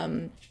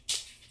 I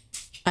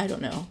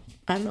don't know.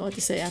 I don't know what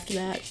to say after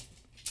that.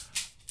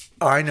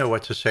 I know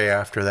what to say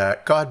after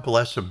that. God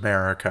bless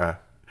America.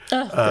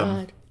 Oh,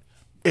 God.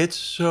 It's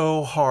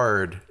so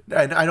hard.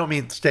 And I don't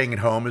mean staying at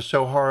home is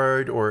so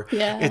hard, or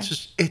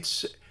there's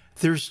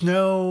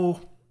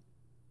no,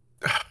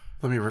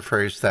 let me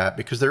rephrase that,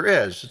 because there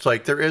is. It's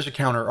like there is a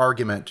counter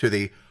argument to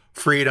the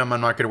freedom,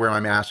 I'm not going to wear my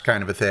mask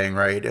kind of a thing,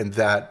 right? And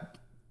that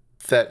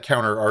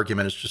counter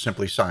argument is just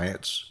simply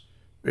science.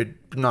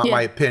 Not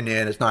my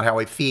opinion. It's not how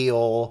I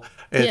feel.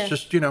 It's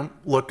just,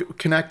 look,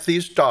 connect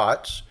these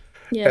dots,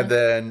 and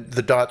then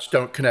the dots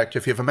don't connect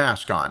if you have a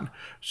mask on.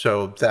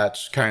 So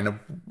that's kind of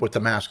what the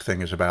mask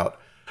thing is about.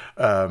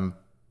 And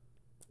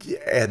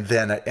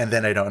then I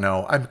don't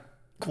know.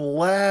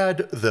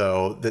 glad,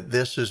 though, that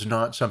this is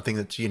not something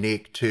that's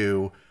unique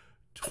to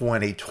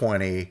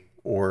 2020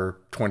 or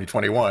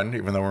 2021,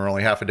 even though we're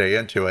only half a day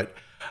into it,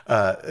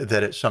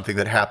 that it's something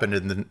that happened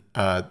in the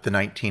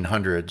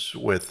 1900s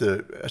with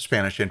the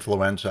Spanish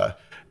influenza.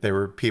 There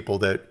were people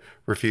that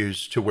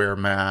refused to wear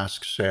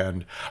masks,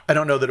 and I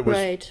don't know that it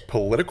was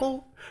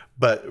political,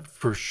 but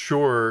for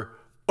sure,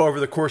 over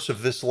the course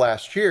of this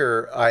last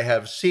year, I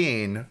have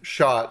seen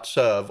shots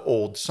of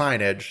old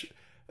signage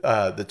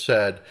that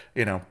said,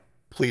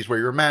 please wear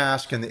your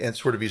mask, and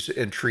sort of these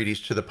entreaties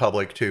to the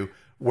public to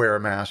wear a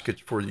mask.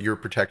 It's for your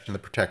protection, the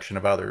protection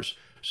of others.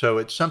 So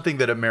it's something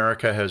that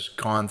America has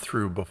gone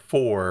through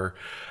before,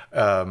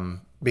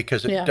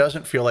 because it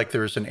doesn't feel like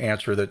there's an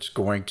answer that's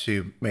going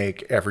to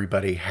make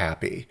everybody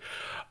happy.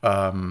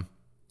 And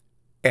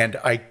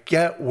I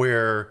get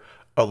where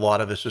a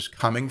lot of this is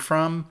coming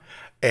from.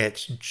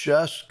 It's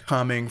just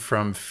coming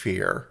from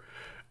fear.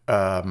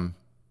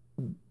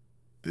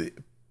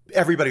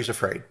 Everybody's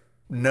afraid.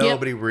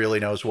 Nobody really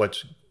knows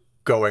what's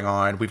going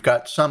on. We've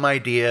got some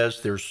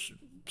ideas. There's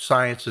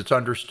science that's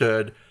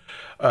understood.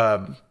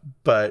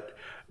 But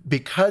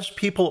because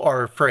people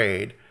are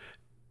afraid,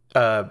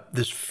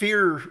 this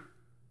fear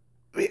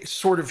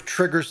sort of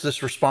triggers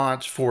this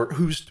response for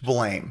who's to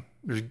blame.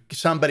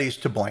 Somebody's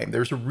to blame.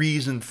 There's a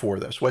reason for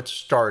this. What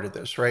started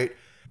this, right?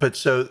 But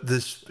so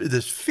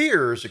this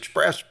fear is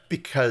expressed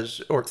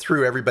because, or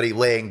through everybody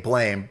laying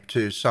blame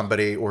to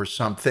somebody or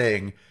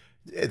something,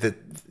 that,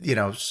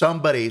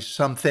 somebody,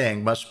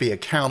 something must be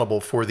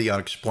accountable for the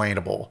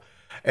unexplainable.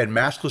 And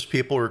maskless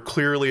people are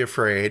clearly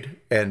afraid,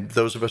 and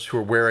those of us who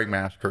are wearing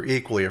masks are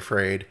equally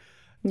afraid.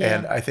 Yeah.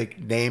 And I think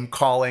name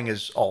calling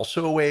is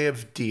also a way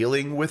of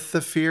dealing with the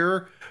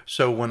fear.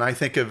 So when I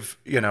think of,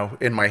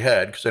 in my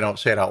head, because I don't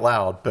say it out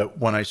loud, but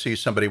when I see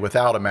somebody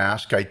without a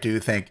mask, I do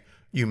think,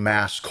 you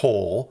mask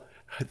hole.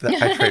 I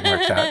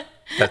trademarked that.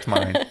 That's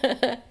mine.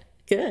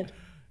 Good.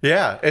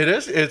 Yeah, it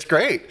is. It's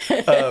great.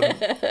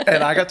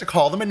 And I got to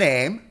call them a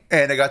name,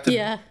 and I got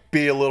to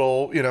be a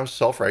little,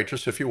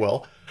 self-righteous, if you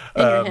will.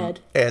 In your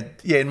head. And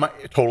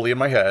totally in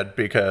my head,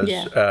 because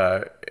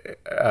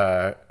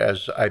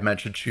as I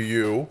mentioned to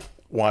you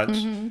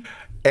once,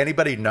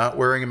 anybody not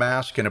wearing a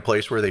mask in a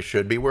place where they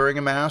should be wearing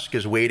a mask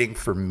is waiting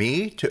for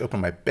me to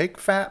open my big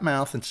fat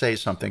mouth and say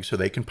something so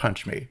they can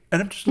punch me.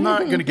 And I'm just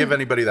not going to give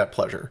anybody that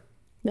pleasure.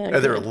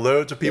 There are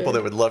loads of people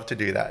that would love to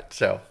do that.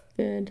 So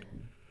good.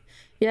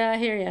 Yeah, I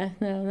hear you.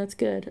 No, that's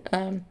good.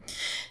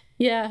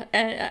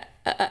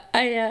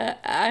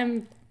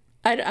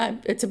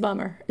 It's a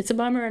bummer. It's a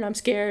bummer, and I'm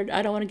scared.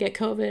 I don't want to get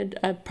COVID.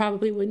 I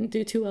probably wouldn't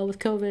do too well with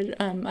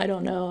COVID. I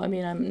don't know. I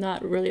mean, I'm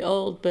not really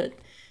old, but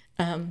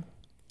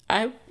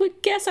I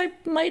would guess I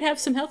might have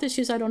some health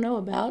issues I don't know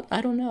about.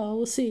 I don't know.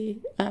 We'll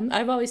see.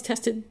 I've always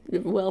tested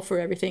well for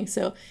everything,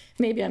 so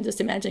maybe I'm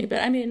just imagining.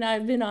 But I mean,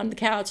 I've been on the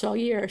couch all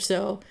year,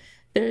 so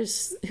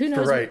there's who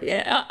knows. Right.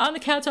 On the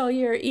couch all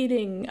year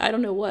eating I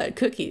don't know what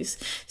cookies.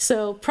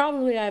 So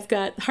probably I've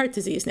got heart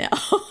disease now.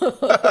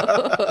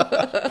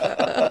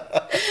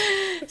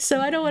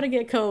 So I don't want to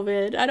get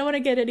COVID. I don't want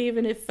to get it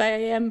even if I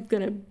am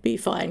going to be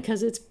fine,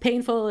 because it's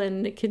painful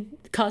and it could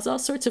cause all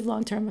sorts of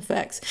long-term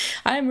effects.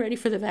 I'm ready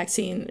for the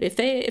vaccine.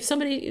 If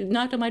somebody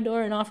knocked on my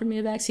door and offered me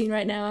a vaccine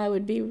right now, I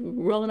would be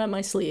rolling up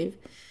my sleeve.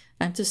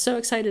 I'm just so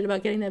excited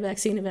about getting that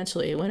vaccine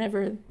eventually,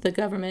 whenever the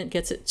government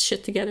gets its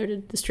shit together to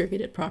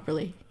distribute it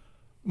properly.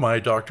 My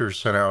doctor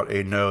sent out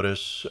a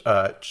notice,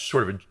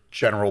 sort of a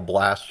general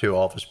blast to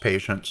all of his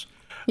patients,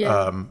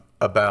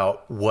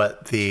 about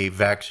what the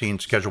vaccine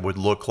schedule would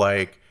look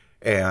like.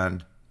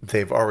 And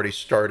they've already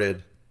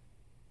started,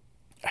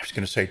 I was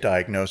going to say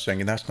diagnosing,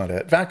 and that's not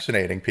it,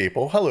 vaccinating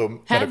people.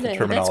 Hello, medical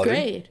terminology.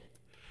 That's great.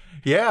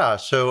 Yeah,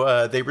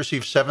 so they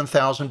received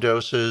 7,000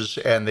 doses,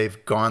 and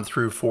they've gone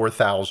through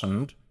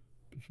 4,000.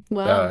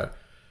 Wow.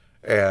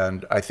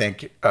 And I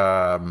think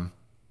I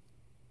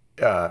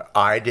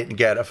didn't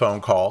get a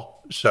phone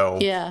call, so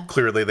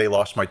clearly they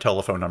lost my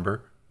telephone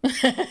number.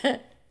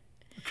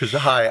 Because,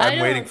 hi,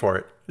 I'm waiting for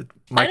it.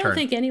 My turn. I don't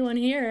think anyone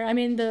here, I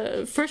mean,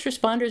 the first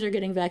responders are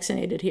getting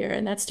vaccinated here,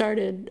 and that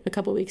started a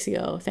couple weeks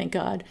ago, thank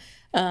God.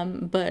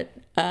 But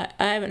I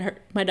haven't heard,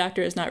 my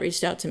doctor has not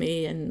reached out to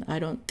me, and I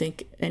don't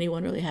think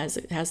anyone really has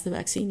the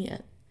vaccine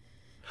yet,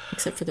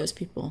 except for those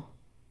people.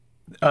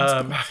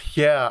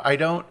 Yeah, I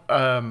don't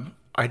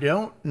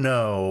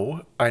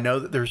know. I know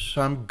that there's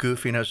some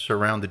goofiness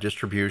around the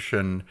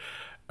distribution,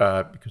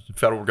 because the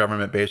federal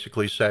government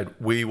basically said,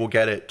 we will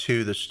get it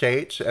to the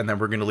states, and then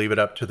we're going to leave it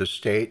up to the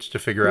states to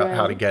figure out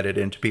how to get it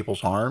into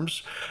people's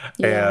arms.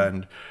 Yeah.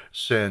 And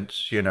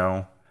since,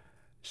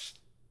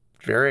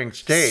 varying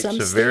states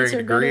have varying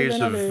degrees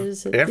of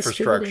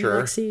infrastructure.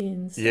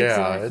 Vaccines.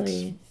 Yeah,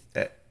 exactly.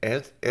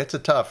 It's a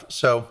tough.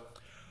 So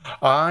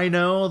I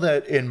know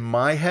that in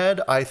my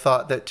head, I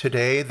thought that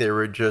today there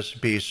would just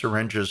be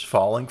syringes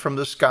falling from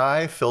the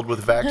sky filled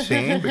with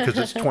vaccine because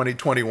it's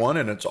 2021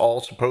 and it's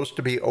all supposed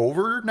to be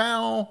over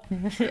now.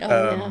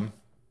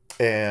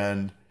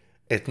 And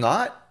it's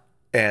not.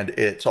 and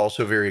it's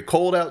also very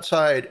cold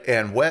outside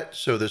and wet.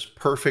 So this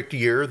perfect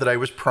year that I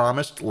was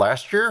promised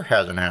last year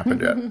hasn't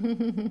happened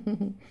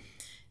yet.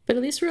 But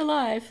at least we're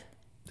alive.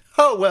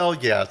 Oh, well,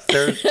 yes.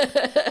 There's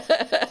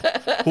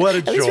what a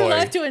at least joy. we're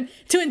alive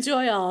to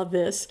enjoy all of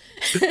this.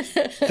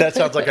 That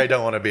sounds like I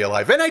don't want to be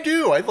alive. And I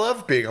do. I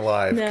love being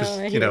alive. No,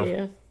 I hear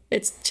you.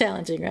 It's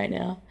challenging right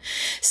now.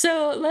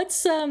 So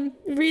let's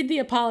read the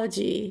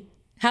apology.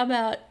 How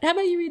about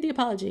you read the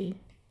apology?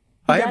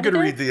 I am going to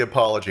read the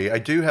apology. I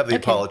do have the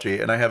apology,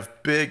 and I have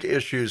big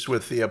issues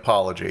with the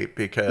apology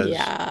because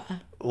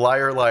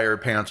liar, liar,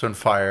 pants on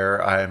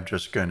fire, I am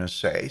just going to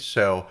say.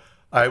 So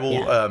I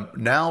will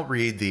now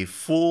read the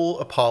full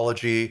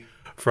apology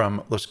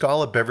from La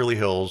Scala Beverly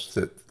Hills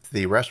that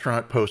the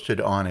restaurant posted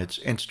on its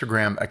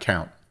Instagram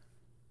account.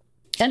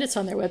 And it's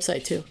on their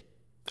website, too.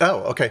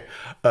 Oh, okay.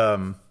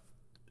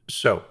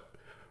 So,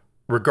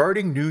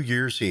 regarding New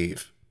Year's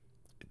Eve,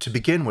 to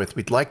begin with,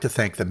 we'd like to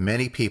thank the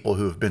many people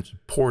who have been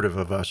supportive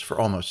of us for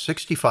almost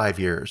 65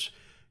 years.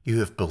 You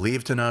have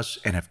believed in us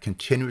and have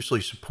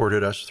continuously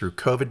supported us through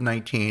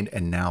COVID-19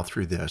 and now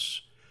through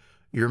this.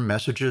 Your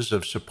messages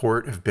of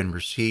support have been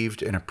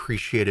received and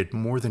appreciated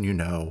more than you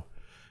know.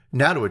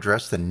 Now to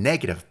address the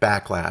negative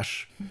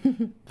backlash.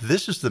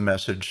 This is the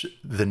message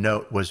the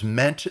note was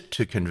meant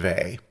to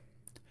convey.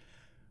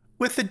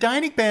 With the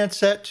dining ban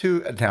set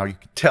to... Now you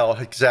can tell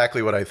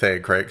exactly what I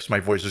think, right? Because my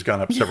voice has gone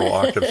up several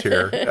octaves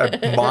here.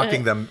 I'm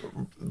mocking them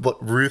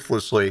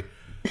ruthlessly.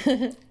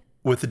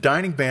 With the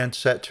dining ban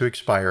set to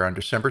expire on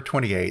December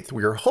 28th,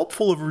 we are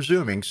hopeful of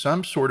resuming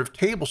some sort of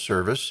table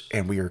service,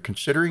 and we are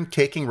considering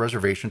taking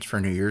reservations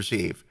for New Year's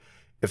Eve.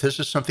 If this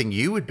is something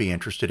you would be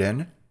interested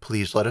in,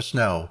 please let us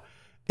know.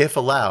 If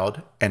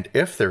allowed, and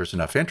if there is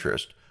enough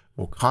interest,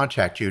 we'll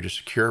contact you to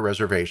secure a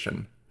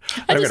reservation.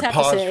 I'm going to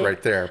pause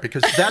right there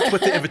because that's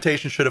what the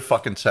invitation should have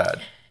fucking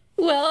said.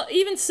 Well,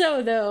 even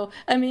so, though,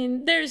 I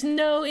mean, there's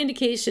no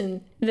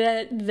indication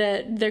that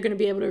they're going to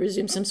be able to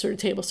resume some sort of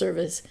table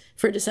service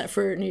for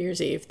New Year's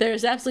Eve.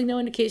 There's absolutely no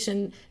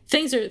indication.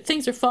 Things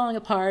are falling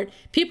apart.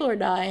 People are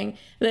dying.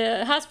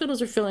 The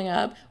hospitals are filling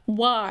up.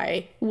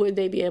 Why would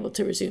they be able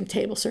to resume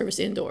table service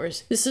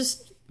indoors? This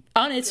is,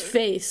 on its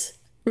face,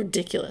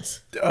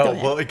 ridiculous. Oh,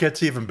 well, it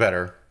gets even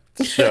better.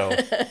 So...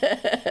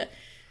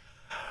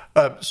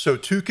 So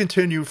to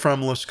continue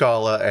from La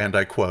Scala, and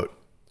I quote,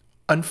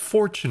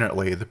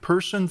 unfortunately, the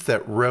person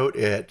that wrote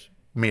it,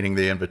 meaning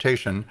the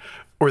invitation,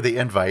 or the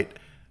invite,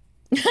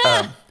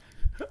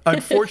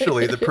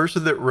 unfortunately, the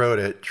person that wrote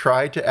it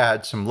tried to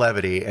add some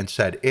levity and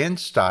said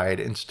inside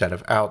instead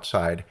of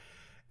outside.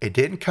 It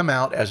didn't come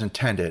out as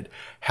intended,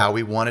 how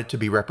we wanted to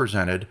be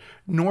represented,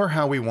 nor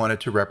how we wanted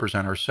to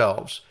represent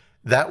ourselves.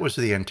 That was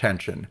the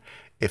intention.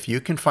 If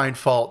you can find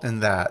fault in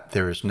that,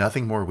 there is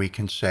nothing more we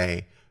can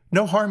say.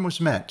 No harm was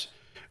meant.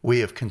 We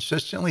have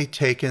consistently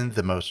taken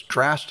the most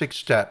drastic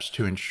steps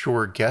to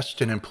ensure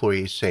guest and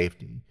employee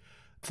safety.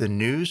 The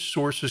news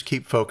sources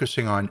keep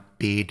focusing on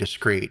be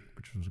discreet,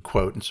 which was a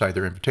quote inside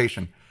their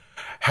invitation.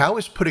 How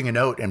is putting a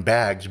note in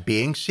bags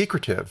being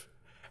secretive?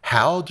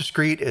 How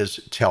discreet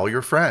is tell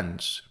your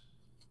friends?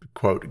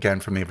 Quote again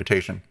from the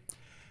invitation.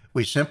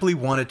 We simply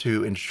wanted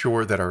to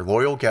ensure that our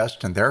loyal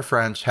guests and their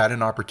friends had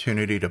an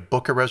opportunity to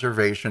book a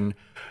reservation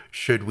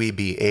should we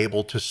be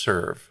able to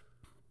serve.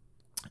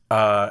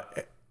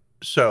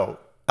 So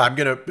I'm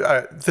going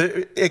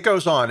to, it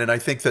goes on, and I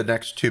think the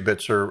next two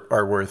bits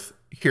are worth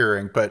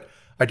hearing, but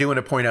I do want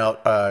to point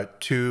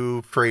out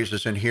two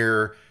phrases in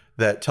here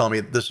that tell me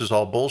this is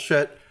all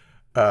bullshit.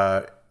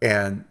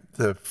 And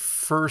the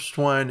first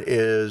one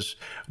is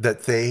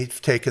that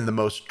they've taken the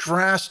most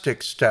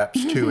drastic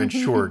steps to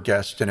ensure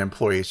guest and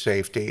employee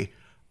safety.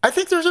 I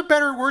think there's a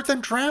better word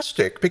than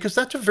drastic because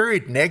that's a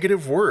very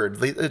negative word.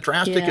 The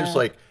drastic is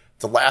like,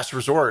 the last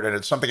resort, and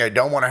it's something I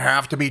don't want to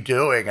have to be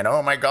doing. And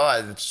oh my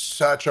God, it's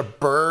such a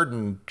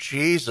burden.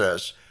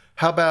 Jesus.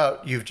 How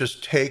about you've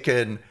just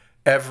taken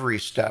every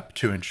step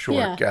to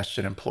ensure guest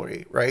and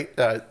employee, right?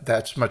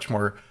 That's much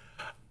more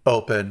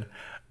open.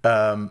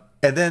 And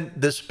then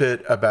this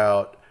bit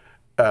about,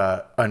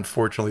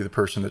 unfortunately, the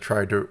person that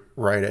tried to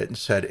write it and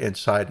said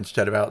inside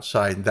instead of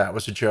outside, and that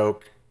was a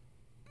joke.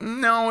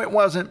 No, it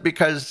wasn't,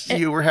 because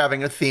you were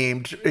having a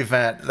themed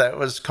event that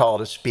was called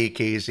a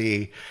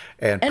speakeasy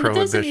and Prohibition era. And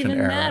it doesn't even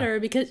matter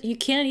because you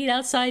can't eat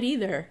outside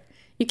either.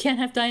 You can't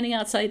have dining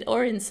outside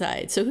or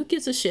inside. So who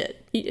gives a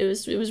shit? It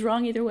was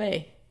wrong either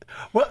way.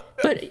 Well,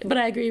 but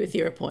I agree with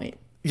your point.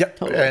 Yeah,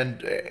 totally.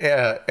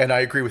 And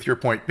I agree with your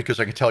point because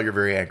I can tell you're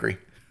very angry.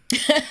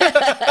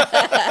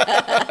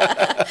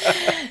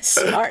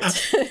 Smart.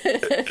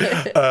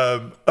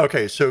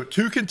 Okay, so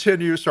to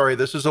continue, sorry,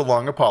 this is a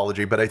long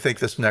apology, but I think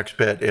this next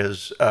bit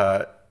is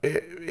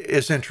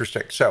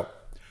interesting. So,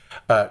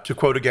 to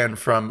quote again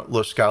from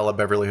La Scala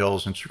Beverly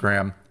Hills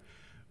Instagram,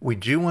 we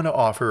do want to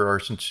offer our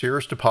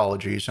sincerest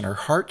apologies, and our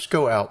hearts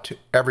go out to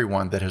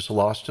everyone that has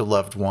lost a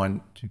loved one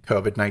to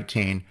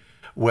COVID-19,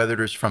 whether it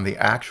is from the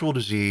actual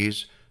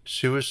disease,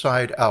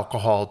 suicide,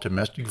 alcohol,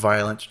 domestic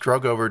violence,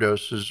 drug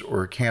overdoses,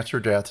 or cancer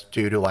deaths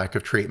due to lack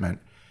of treatment.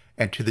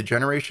 and to the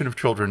generation of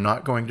children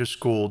not going to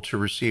school to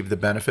receive the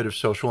benefit of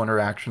social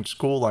interaction,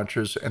 school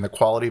lunches, and the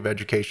quality of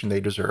education they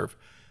deserve.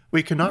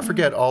 We cannot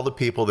forget all the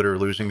people that are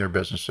losing their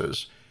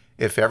businesses.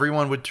 If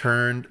everyone would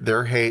turn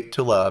their hate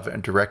to love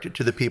and direct it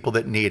to the people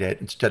that need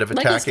it, instead of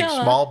attacking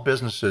small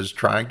businesses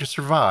trying to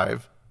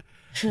survive,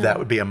 that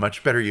would be a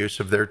much better use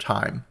of their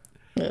time.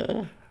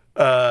 And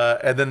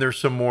then there's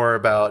some more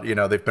about,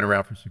 they've been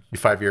around for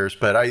 65 years,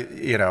 but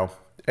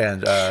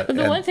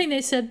one thing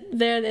they said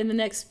there in the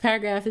next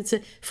paragraph, it's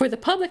for the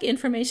public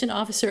information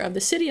officer of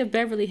the city of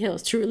Beverly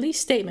Hills to release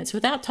statements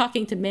without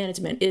talking to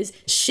management is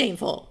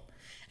shameful.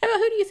 Well,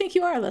 who do you think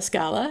you are, La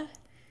Scala?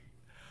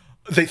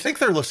 They think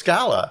they're La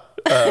Scala.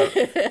 And,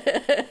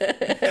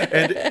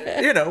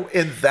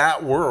 in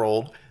that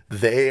world,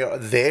 they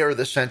are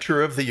the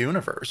center of the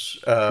universe.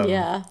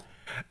 Yeah.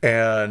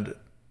 And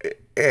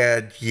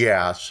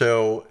yeah,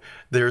 so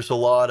there's a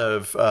lot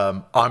of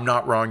I'm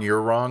not wrong,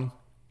 you're wrong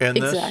in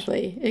this.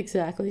 Exactly.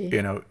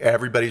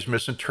 Everybody's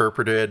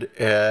misinterpreted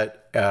it,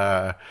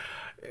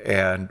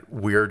 and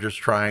we're just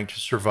trying to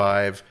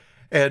survive.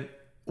 And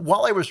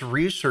while I was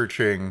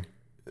researching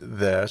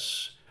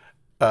this,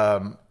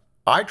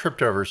 I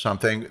tripped over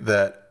something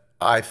that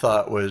I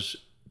thought was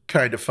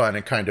kind of fun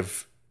and kind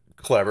of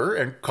clever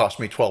and cost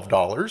me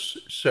 $12.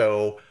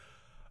 So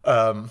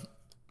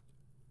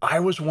I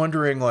was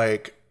wondering,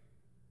 like,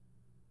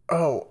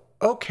 oh,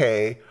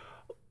 okay,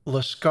 La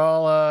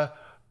Scala,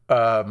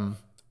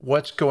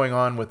 what's going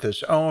on with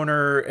this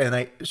owner?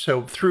 And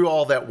so through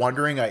all that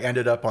wondering, I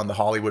ended up on the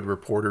Hollywood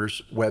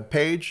Reporter's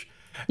webpage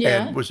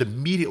and was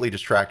immediately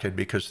distracted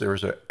because there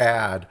was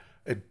a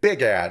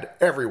big ad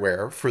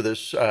everywhere for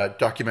this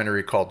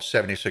documentary called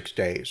 76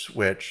 Days,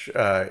 which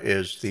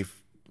it's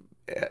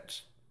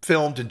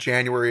filmed in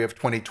January of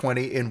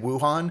 2020 in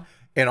Wuhan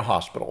in a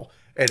hospital.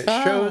 And it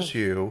shows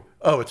you,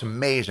 it's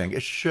amazing.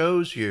 It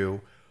shows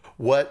you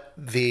what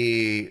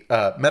the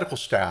medical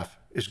staff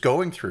is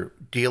going through,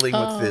 dealing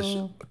with this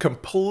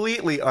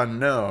completely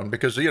unknown,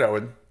 because,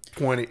 in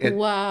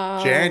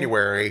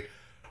January,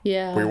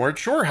 we weren't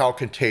sure how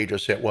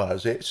contagious it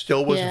was. It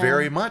still was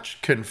very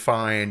much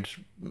confined.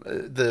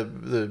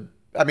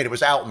 It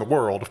was out in the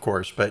world, of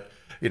course, but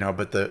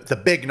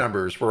the big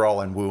numbers were all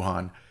in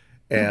Wuhan,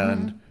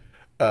 and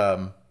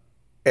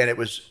it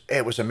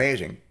was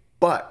amazing.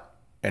 But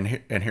and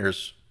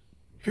here's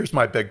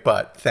my big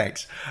but.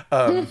 Thanks.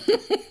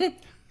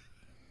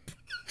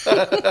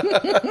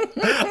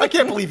 I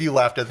can't believe you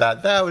laughed at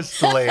that. That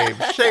was lame.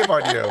 Shame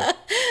on you. That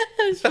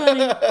was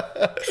funny.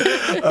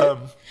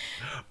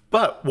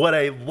 But what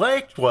I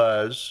liked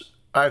was,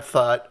 I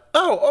thought,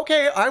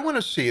 okay, I want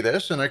to see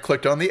this. And I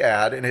clicked on the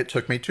ad and it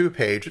took me to a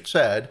page. It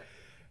said,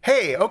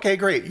 hey, okay,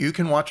 great. You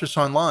can watch this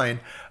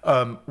online.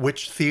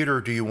 Which theater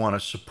do you want to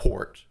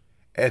support?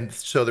 And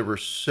so there were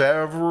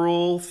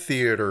several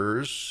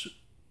theaters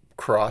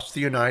across the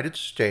United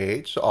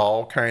States,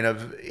 all kind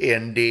of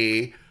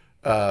indie.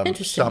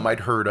 Some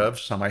I'd heard of,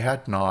 some I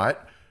had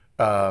not.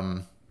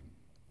 And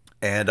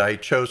I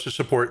chose to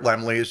support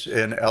Laemmle's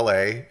in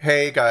LA.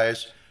 Hey,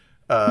 guys.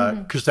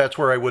 Because that's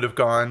where I would have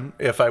gone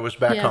if I was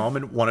back home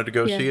and wanted to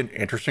go see an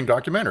interesting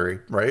documentary,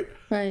 right?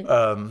 Right.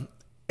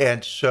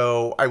 And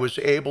so I was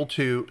able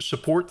to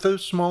support the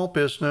small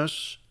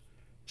business,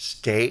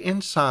 stay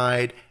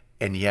inside,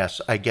 and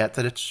yes, I get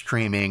that it's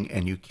streaming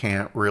and you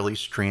can't really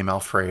stream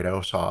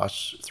Alfredo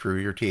sauce through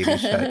your TV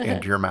set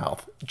into your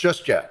mouth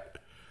just yet.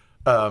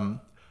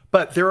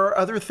 But there are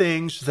other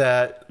things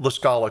that La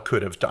Scala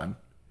could have done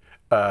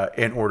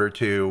in order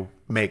to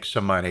make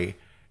some money,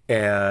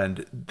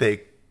 and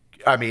they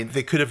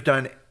could have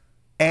done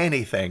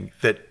anything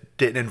that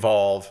didn't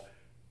involve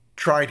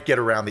trying to get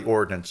around the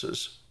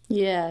ordinances.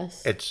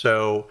 Yes. And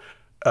so,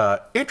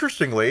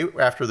 interestingly,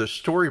 after the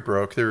story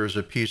broke, there was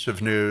a piece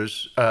of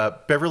news.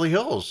 Beverly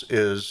Hills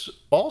is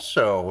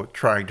also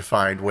trying to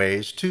find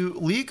ways to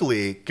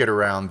legally get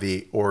around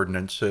the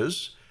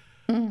ordinances.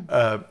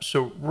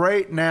 So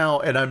right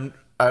now, and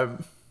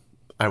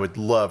I would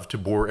love to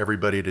bore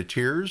everybody to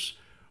tears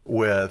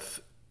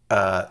with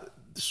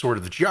sort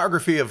of the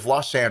geography of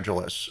Los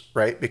Angeles,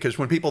 right? Because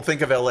when people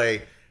think of LA,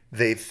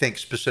 they think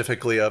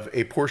specifically of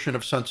a portion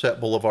of Sunset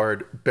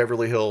Boulevard,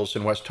 Beverly Hills,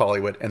 and West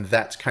Hollywood, and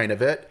that's kind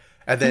of it.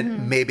 And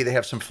then maybe they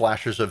have some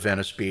flashes of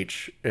Venice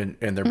Beach in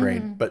their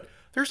brain. But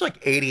there's like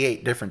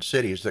 88 different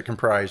cities that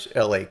comprise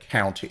LA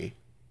County.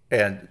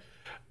 And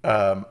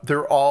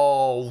they're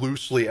all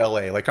loosely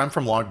LA. Like, I'm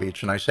from Long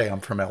Beach, and I say I'm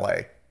from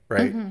LA,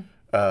 right?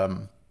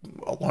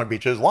 Long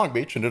Beach is Long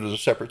Beach, and it is a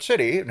separate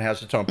city. It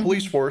has its own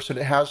police force, and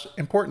it has,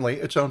 importantly,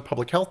 its own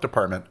public health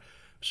department.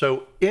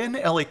 So in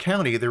LA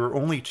County, there are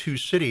only two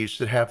cities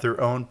that have their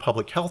own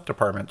public health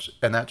departments,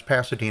 and that's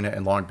Pasadena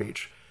and Long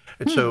Beach.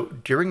 And so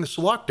during this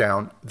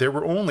lockdown, there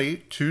were only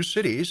two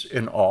cities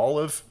in all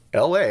of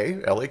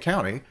LA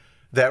County,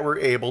 that were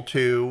able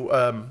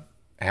to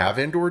have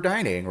indoor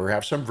dining or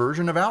have some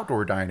version of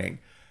outdoor dining.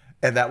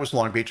 And that was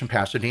Long Beach and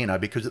Pasadena,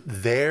 because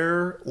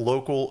their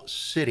local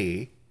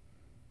city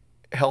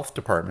health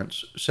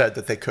departments said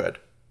that they could.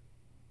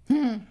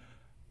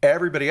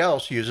 Everybody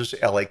else uses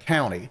LA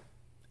County.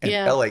 And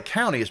LA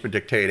County has been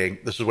dictating,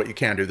 this is what you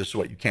can do, this is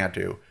what you can't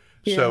do.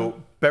 Yeah.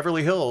 So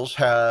Beverly Hills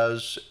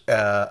has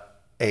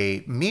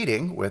a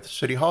meeting with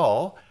City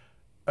Hall.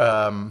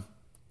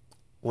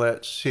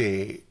 Let's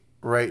see.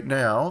 Right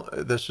now,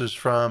 this is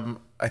from,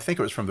 I think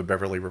it was from the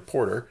Beverly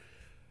Reporter.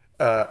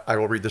 I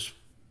will read this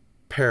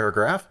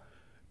paragraph.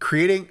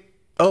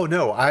 Oh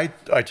no, I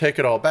take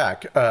it all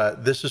back.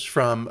 This is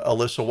from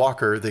Alyssa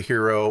Walker, the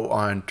hero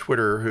on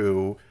Twitter,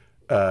 who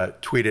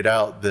tweeted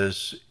out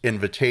this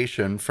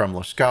invitation from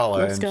La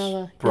Scala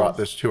and brought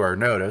this to our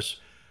notice.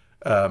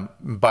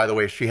 By the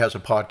way, she has a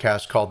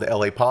podcast called the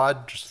LA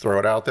Pod. Just throw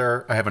it out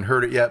there. I haven't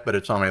heard it yet, but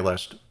it's on my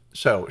list.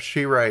 So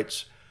she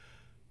writes,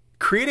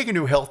 creating a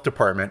new health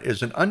department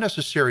is an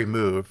unnecessary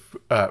move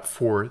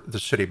for the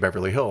city of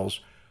Beverly Hills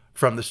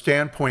from the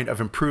standpoint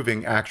of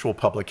improving actual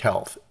public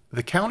health.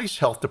 The county's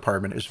health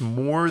department is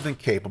more than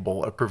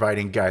capable of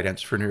providing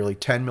guidance for nearly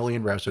 10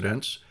 million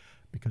residents,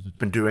 because it's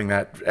been doing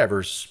that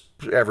ever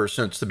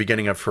since the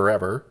beginning of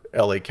forever.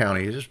 LA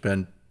County has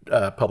been,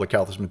 public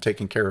health has been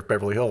taking care of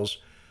Beverly Hills.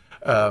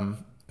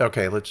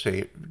 Okay, let's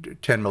see,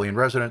 10 million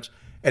residents.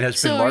 And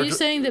has been are you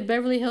saying that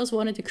Beverly Hills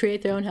wanted to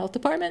create their own health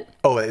department?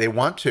 Oh, they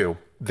want to.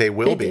 They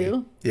will be.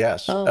 Do?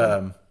 Yes.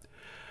 Oh.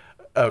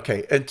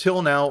 Okay.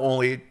 Until now,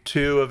 only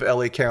 2 of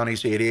LA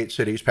County's 88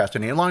 cities,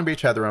 Pasadena and Long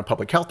Beach, had their own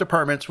public health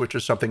departments, which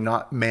is something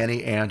not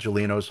many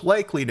Angelenos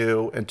likely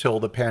knew until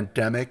the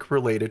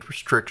pandemic-related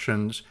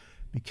restrictions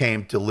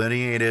became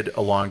delineated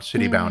along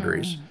city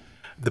boundaries.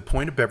 The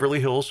point of Beverly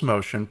Hills'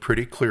 motion,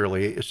 pretty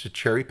clearly, is to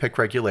cherry-pick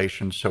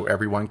regulations so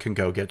everyone can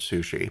go get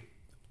sushi.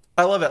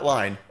 I love that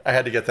line. I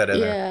had to get that in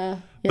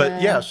there.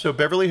 But yeah, so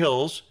Beverly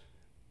Hills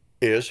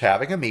is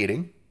having a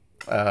meeting,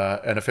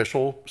 an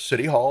official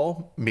city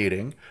hall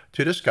meeting,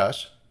 to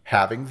discuss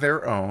having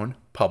their own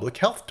public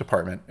health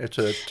department. It's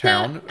a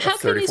town of 34,000. How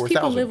can these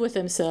people live with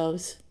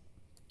themselves?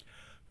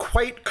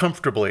 Quite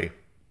comfortably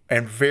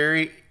and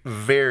very,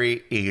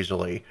 very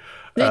easily.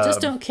 They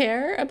just don't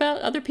care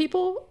about other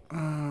people?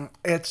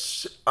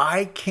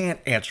 I can't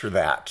answer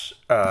that.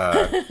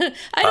 I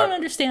don't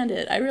understand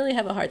it. I really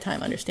have a hard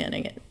time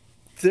understanding it.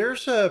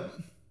 There's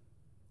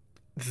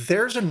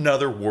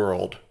another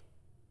world,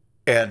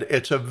 and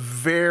it's a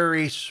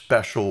very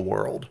special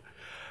world.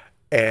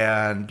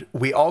 And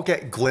we all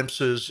get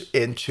glimpses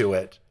into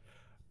it,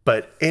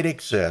 but it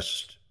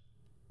exists.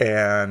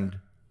 And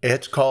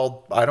it's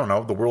called, I don't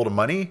know, the world of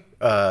money,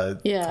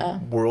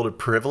 world of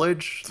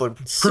privilege,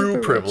 like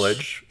true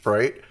privilege,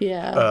 right?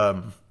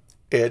 Yeah.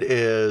 It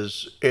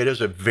is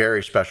a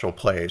very special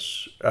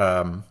place.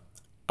 Here's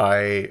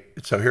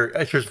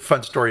a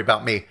fun story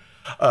about me.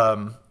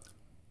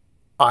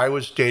 I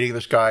was dating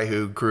this guy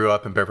who grew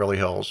up in Beverly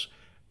Hills,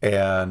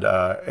 and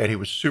he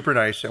was super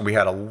nice, and we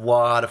had a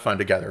lot of fun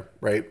together,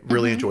 right?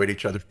 Really enjoyed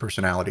each other's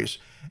personalities.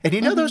 And you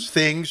know those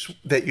things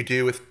that you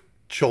do with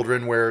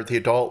children where the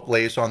adult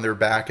lays on their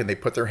back and they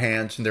put their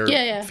hands and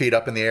their feet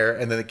up in the air,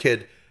 and then the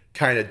kid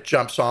kind of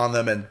jumps on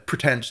them and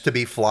pretends to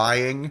be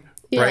flying,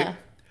 right?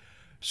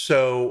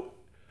 So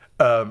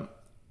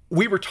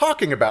we were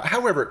talking about,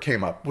 however it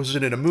came up. Was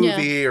it in a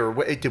movie or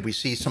did we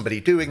see somebody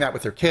doing that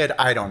with their kid?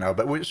 I don't know.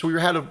 But we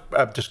had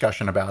a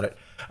discussion about it.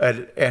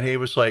 And he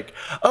was like,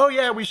 oh,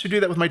 yeah, we used to do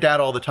that with my dad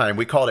all the time.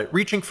 We called it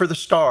reaching for the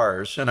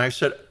stars. And I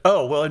said,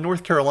 oh, well, in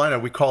North Carolina,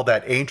 we call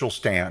that angel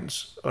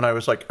stands. And I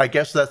was like, I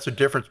guess that's the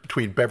difference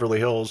between Beverly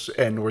Hills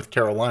and North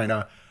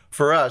Carolina.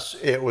 For us,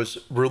 it was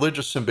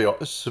religious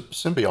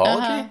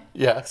symbiology.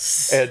 Yeah.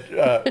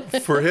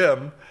 And for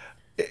him,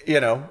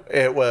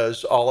 it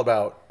was all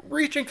about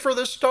reaching for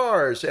the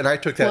stars. And I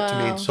took that to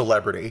mean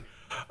celebrity.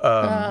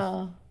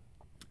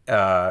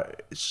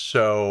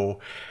 So,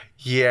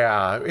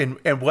 yeah.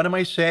 And what am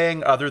I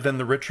saying other than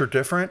the rich are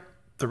different?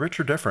 The rich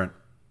are different.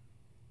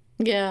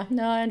 Yeah,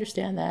 no, I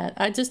understand that.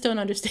 I just don't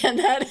understand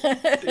that.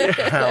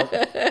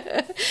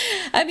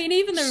 I mean,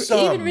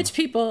 even rich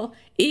people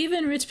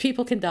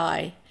can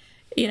die,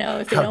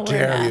 if they don't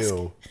wear a mask.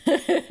 How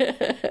dare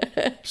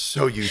you?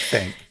 So you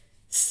think.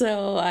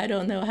 So I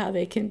don't know how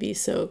they can be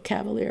so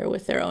cavalier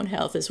with their own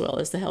health as well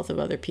as the health of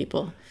other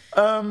people.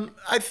 I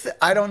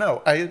don't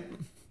know. I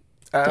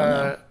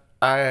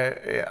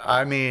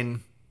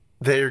mean,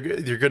 they're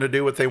going to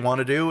do what they want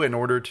to do in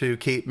order to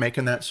keep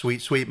making that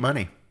sweet, sweet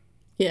money.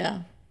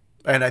 Yeah.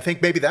 And I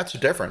think maybe that's the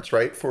difference,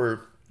 right?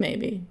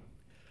 Maybe.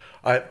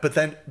 But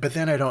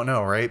then I don't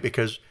know, right?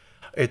 Because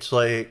it's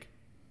like,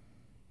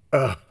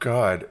 oh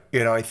God,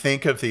 I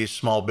think of these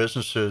small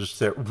businesses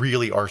that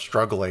really are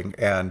struggling,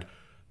 and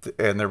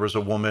there was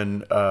a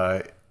woman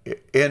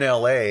in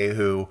LA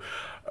who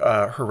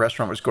her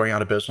restaurant was going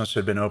out of business,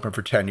 had been open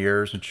for 10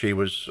 years, and she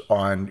was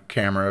on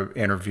camera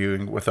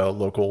interviewing with a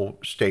local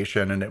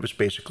station, and it was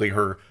basically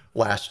her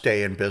last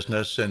day in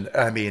business. And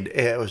I mean,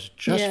 it was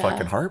just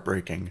fucking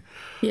heartbreaking.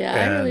 Yeah,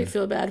 I really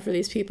feel bad for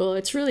these people.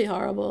 It's really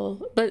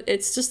horrible, but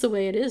it's just the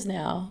way it is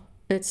now.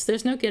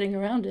 There's no getting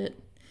around it.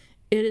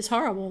 It is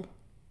horrible.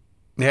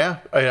 Yeah,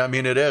 I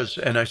mean, it is.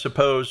 And I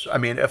suppose,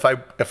 if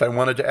I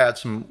wanted to add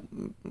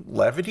some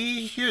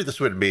levity here, this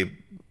would be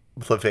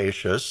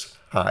vivacious.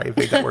 Hi,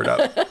 made that word up.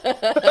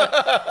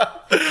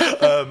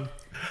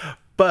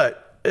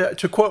 But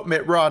to quote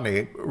Mitt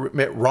Romney,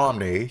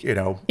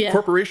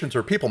 corporations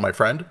are people, my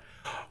friend.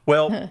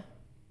 Well,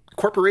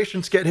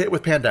 corporations get hit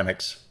with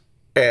pandemics,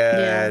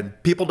 and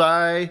people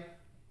die.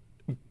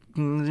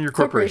 Your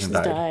corporation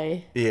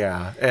died.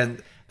 Yeah,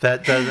 and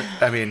that doesn't.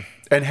 I mean,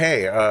 and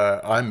hey,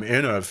 I'm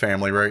in a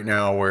family right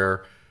now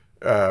where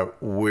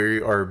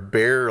we are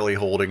barely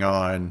holding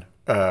on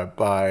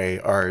by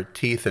our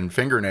teeth and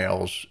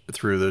fingernails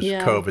through this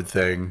COVID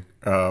thing.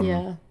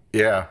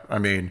 Yeah, I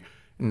mean,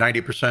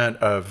 90%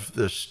 of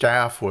the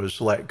staff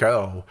was let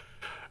go.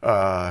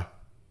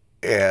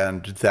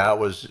 And that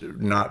was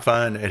not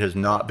fun. It has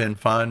not been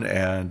fun,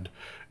 and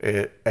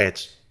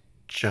it's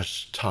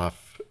just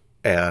tough.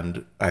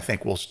 And I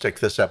think we'll stick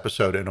this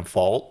episode in a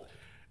vault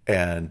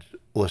and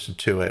listen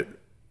to it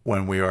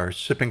when we are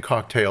sipping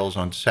cocktails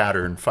on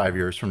Saturn 5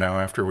 years from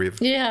now, after we've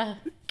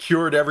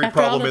cured every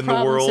problem in the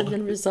world. Problems have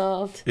been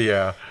resolved.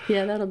 Yeah,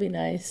 that'll be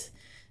nice.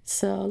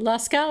 So La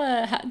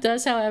Scala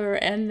does, however,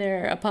 end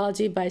their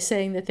apology by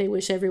saying that they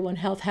wish everyone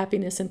health,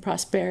 happiness, and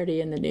prosperity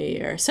in the new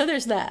year. So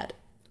there's that.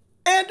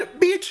 And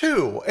me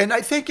too. And I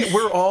think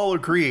we're all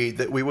agreed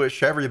that we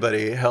wish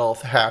everybody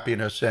health,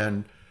 happiness,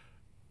 and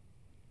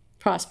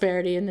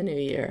prosperity in the new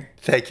year.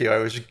 Thank you. I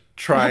was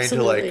trying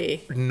to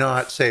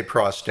not say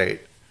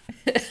prostate.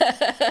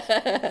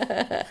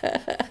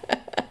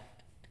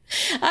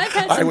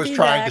 I was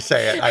trying to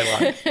say it. I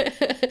lied.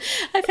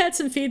 I've had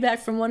some feedback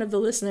from one of the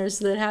listeners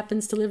that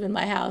happens to live in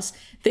my house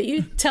that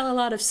you tell a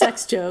lot of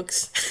sex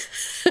jokes.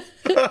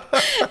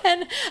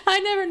 And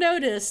I never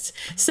noticed.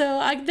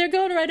 So they're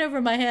going right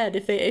over my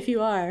head if you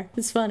are.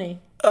 It's funny.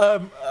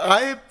 I'm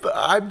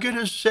going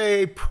to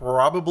say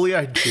probably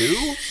I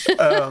do.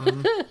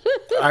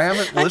 I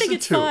haven't listened to it. I think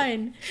it's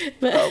fine,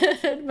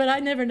 but I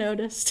never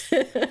noticed.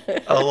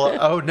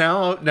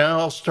 Now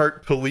I'll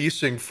start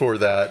policing for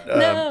that.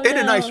 In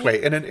a nice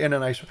way. In a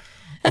nice way.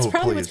 That's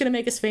probably what's going to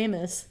make us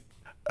famous.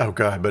 Oh,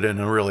 God, but in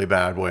a really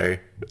bad way.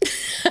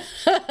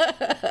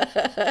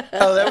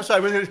 I was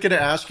going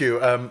to ask you.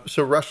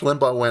 So Rush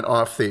Limbaugh went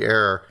off the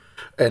air,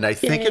 and I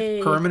think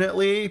it's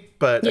permanently,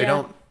 but I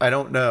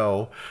don't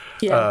know.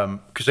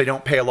 Because they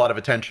don't pay a lot of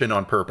attention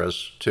on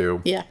purpose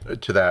to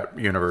that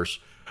universe.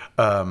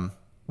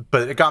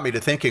 But it got me to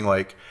thinking,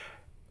 like,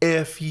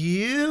 if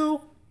we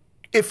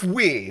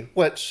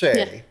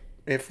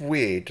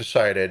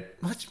decided,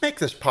 let's make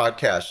this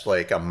podcast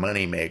like a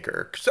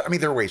moneymaker. Because, I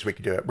mean, there are ways we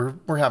could do it.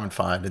 We're having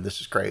fun, and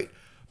this is great.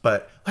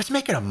 But let's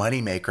make it a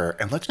moneymaker,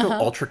 and let's go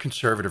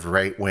ultra-conservative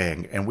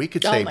right-wing, and we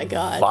could say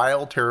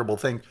vile, terrible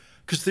things.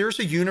 Because there's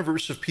a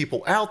universe of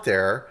people out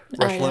there,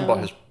 Rush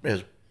Limbaugh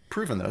has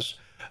proven this,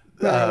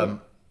 that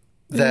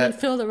you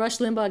fill the Rush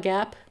Limbaugh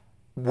gap,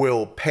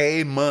 will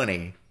pay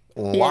money,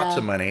 lots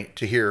of money,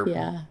 to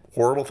hear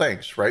horrible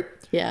things, right?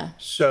 Yeah.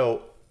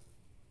 So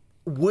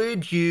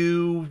would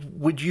you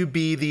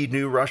be the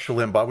new Rush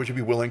Limbaugh? Would you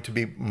be willing to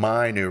be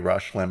my new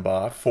Rush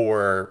Limbaugh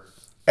for...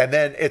 And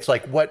then it's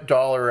like, what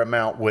dollar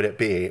amount would it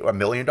be? $1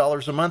 million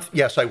a month?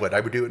 Yes, I would.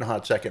 I would do it in a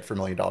hot second for $1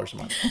 million a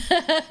month.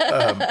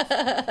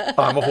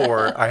 I'm a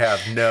whore. I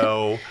have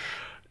no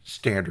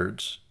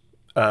standards.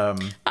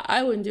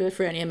 I wouldn't do it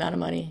for any amount of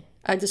money.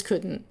 I just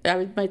couldn't.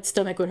 My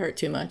stomach would hurt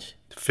too much.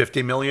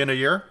 $50 million a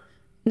year?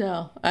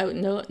 No,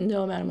 no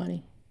amount of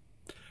money.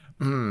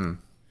 Can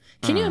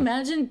you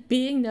imagine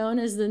being known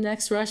as the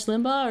next Rush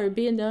Limbaugh, or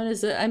being known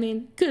as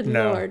good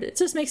Lord. It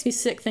just makes me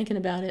sick thinking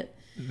about it.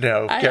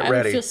 No, get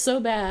ready. I feel so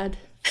bad.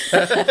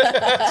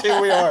 Here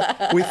we are.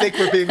 We think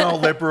we're being all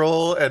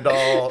liberal and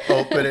all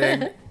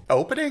opening,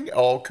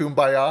 all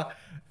kumbaya.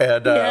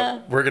 And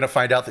we're going to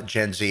find out that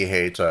Gen Z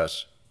hates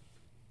us.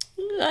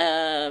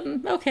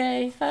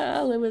 Okay,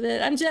 I'll live with it.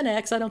 I'm Gen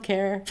X. I don't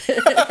care.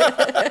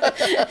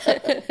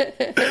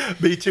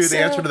 Me too. The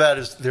answer to that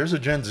is there's a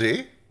Gen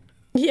Z.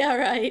 Yeah,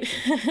 right.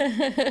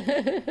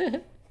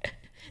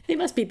 They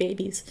must be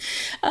babies.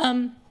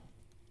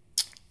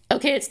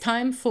 Okay, it's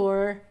time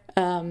for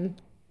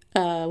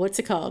what's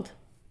it called?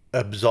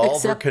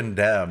 Absolve or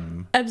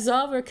condemn.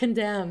 Absolve or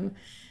condemn.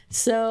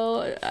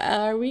 So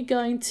are we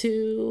going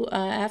to,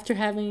 after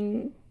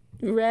having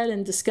read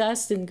and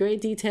discussed in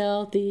great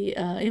detail the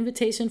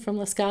invitation from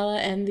La Scala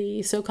and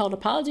the so-called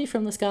apology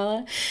from La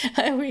Scala,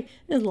 there's a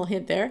little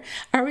hint there,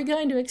 are we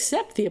going to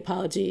accept the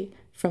apology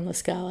from La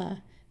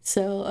Scala?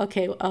 So,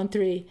 okay, on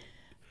 3.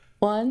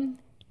 1,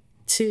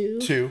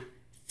 2,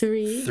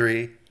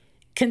 3.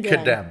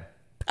 Condemn.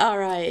 All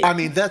right. I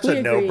mean, that's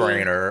a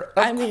no-brainer.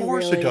 Of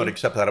course they don't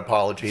accept that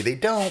apology. They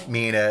don't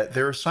mean it.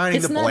 They're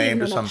assigning the blame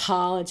to some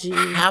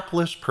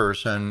hapless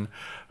person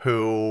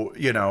who,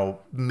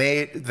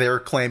 they're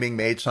claiming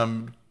made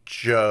some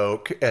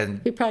joke,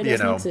 and he probably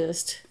doesn't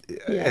exist.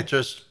 Yeah.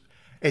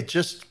 It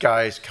just,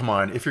 guys, come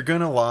on. If you're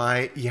going to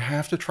lie, you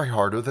have to try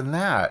harder than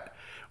that.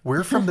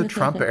 We're from the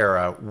Trump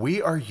era.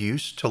 We are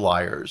used to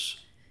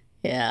liars.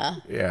 Yeah.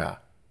 Yeah.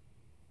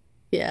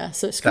 Yeah.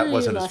 So screw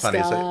you, La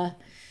Scala.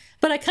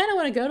 But I kind of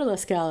want to go to La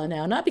Scala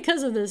now, not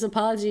because of this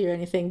apology or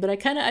anything, but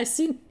I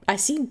seen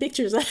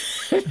pictures online.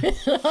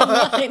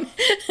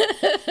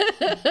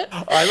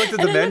 I looked at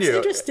the menu. It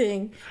looks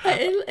interesting.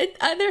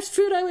 There's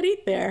food I would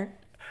eat there.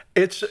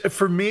 It's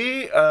for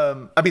me. I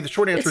mean, the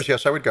short answer is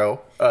yes, I would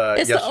go.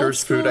 It's Yes, the old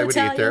there's food school I would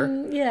eat there.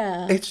 Italian.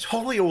 Yeah. It's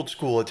totally old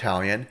school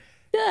Italian.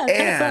 Yeah, kind of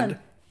And fun.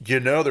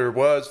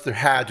 there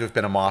had to have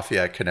been a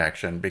mafia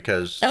connection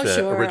because Oh, the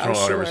sure. original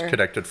Oh, owner was sure.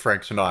 connected to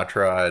Frank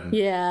Sinatra, and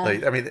Yeah.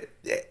 like, I mean,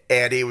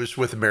 Andy was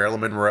with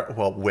Marilyn Monroe.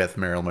 Well, with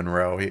Marilyn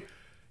Monroe,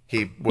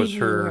 he was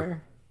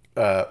her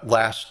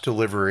last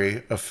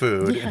delivery of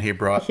food, and he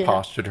brought Yeah.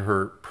 pasta to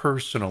her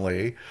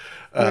personally,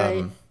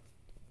 Right.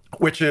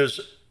 which is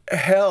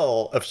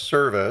hell of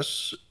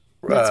service.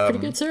 That's pretty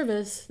good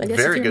service. I guess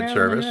very if you're good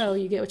Marilyn service. Monroe,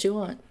 you get what you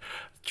want.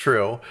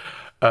 True.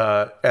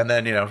 And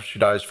then, she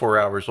dies 4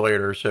 hours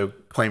later, so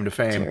claim to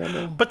fame.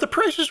 Terrible. But the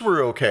prices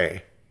were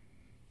okay.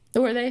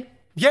 Were they?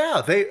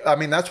 Yeah, I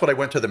mean, that's what I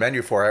went to the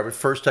menu for.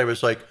 First I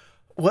was like,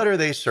 what are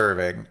they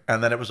serving?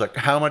 And then it was like,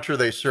 how much are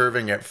they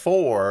serving it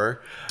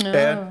for?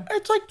 And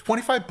it's like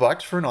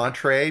 $25 for an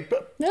entree.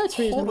 But That's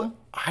reasonable.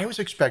 I was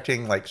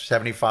expecting like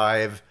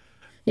 75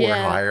 or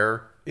Yeah.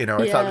 higher. I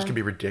thought it was Yeah. going to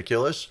be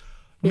ridiculous.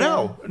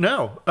 No.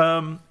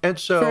 And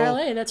so For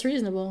LA, that's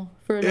reasonable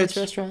for a nice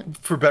restaurant.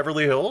 for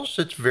Beverly Hills,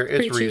 it's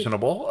cheap.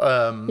 reasonable.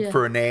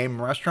 For a name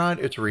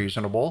restaurant, it's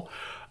reasonable.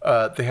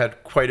 They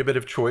had quite a bit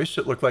of choice.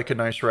 It looked like a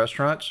nice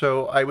restaurant.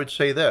 So I would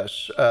say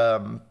this,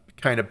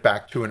 kind of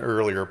back to an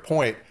earlier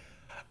point,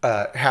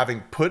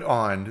 having put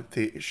on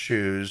the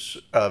shoes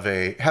of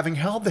having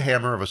held the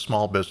hammer of a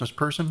small business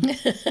person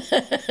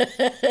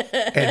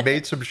and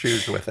made some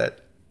shoes with it,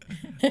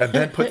 and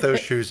then put those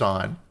shoes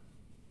on.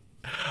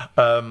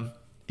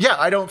 Yeah,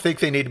 I don't think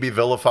they need to be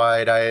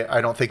vilified.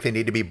 I don't think they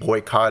need to be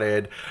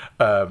boycotted.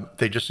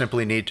 They just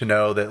simply need to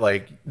know that,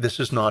 like,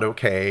 this is not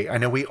okay. I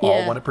know we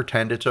all want to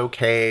pretend it's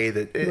okay,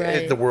 that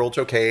Right. the world's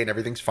okay and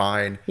everything's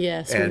fine.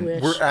 Yes, and we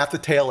wish. we're at the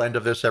tail end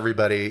of this,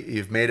 everybody.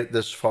 You've made it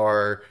this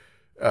far.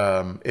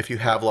 If you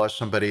have lost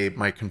somebody,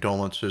 my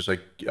condolences.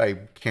 I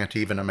can't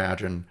even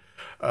imagine.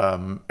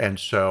 And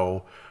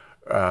so,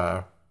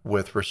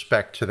 with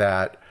respect to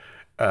that,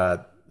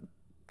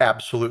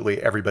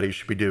 absolutely everybody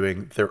should be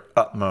doing their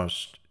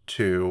utmost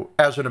to,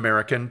 as an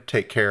American,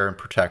 take care and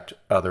protect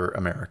other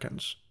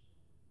Americans.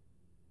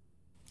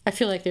 I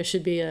feel like there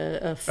should be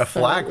a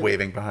flag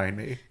waving behind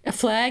me. A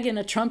flag and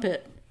a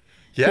trumpet.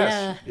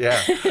 Yes,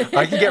 yeah.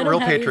 I can get real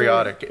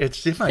patriotic.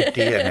 It's in my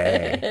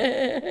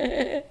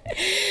DNA.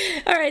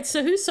 All right,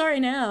 so who's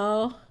sorry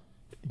now?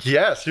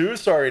 Yes,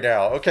 who's sorry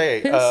now?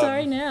 Okay. Who's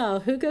sorry now?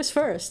 Who goes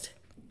first?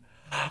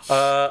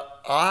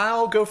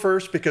 I'll go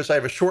first because I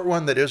have a short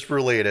one that is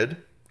related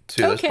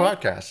to this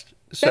podcast.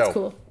 So, that's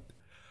cool.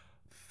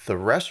 The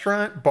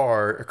restaurant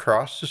bar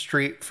across the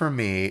street from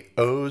me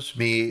owes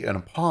me an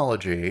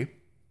apology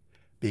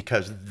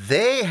because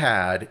they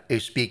had a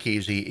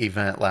speakeasy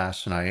event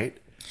last night,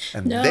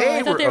 and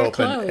they were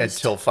open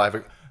until 5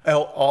 o'clock.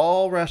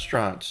 All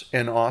restaurants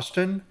in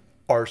Austin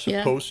are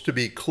supposed to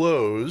be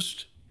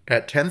closed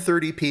at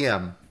 10:30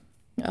 p.m.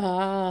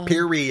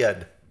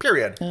 Period.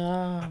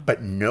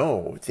 But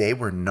no, they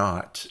were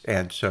not.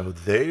 And so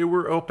they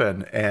were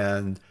open,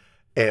 and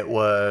it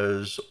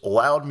was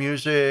loud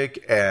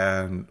music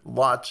and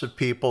lots of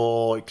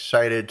people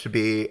excited to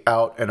be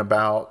out and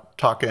about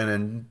talking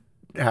and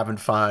having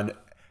fun.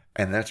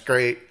 And that's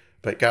great.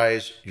 But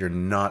guys, you're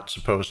not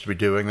supposed to be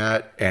doing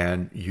that.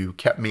 And you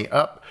kept me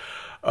up.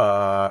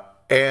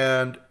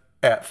 And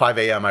at 5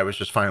 a.m., I was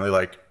just finally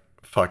like,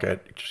 fuck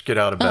it. Just get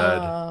out of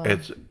bed.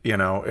 It's,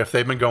 if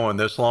they've been going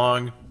this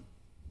long,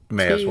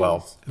 may as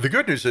well. The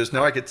good news is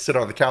now I get to sit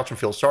on the couch and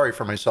feel sorry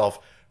for myself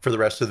for the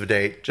rest of the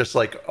day, just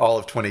like all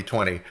of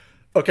 2020.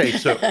 Okay,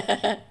 so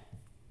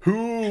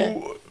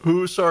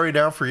who's sorry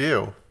now for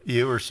you?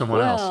 You or someone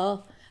else?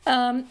 Well,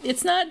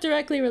 it's not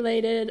directly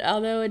related,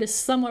 although it is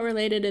somewhat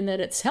related in that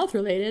it's health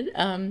related.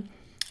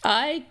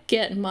 I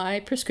get my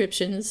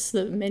prescriptions,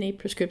 the many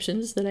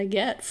prescriptions that I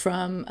get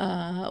from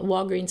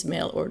Walgreens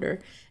mail order,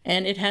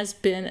 and it has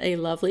been a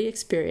lovely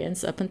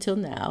experience up until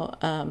now.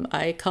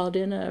 I called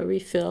in a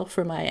refill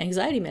for my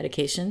anxiety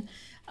medication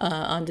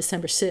on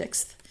December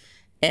 6th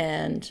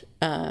and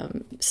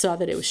saw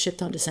that it was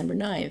shipped on December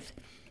 9th.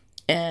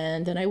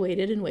 And then I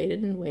waited and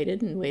waited and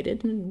waited and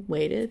waited and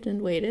waited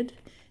and waited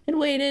and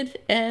waited,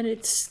 and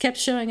it kept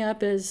showing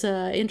up as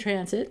in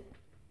transit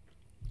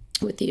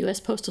with the U.S.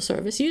 Postal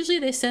Service. Usually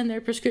they send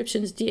their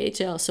prescriptions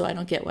DHL, so I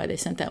don't get why they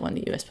sent that one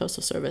to U.S.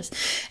 Postal Service.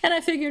 And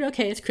I figured,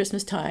 okay, it's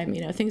Christmas time,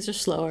 things are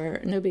slower,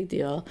 no big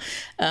deal.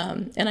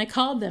 And I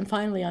called them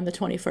finally on the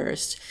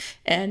 21st,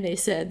 and they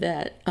said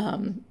that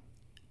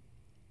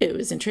it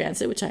was in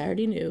transit, which I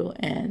already knew,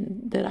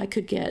 and that I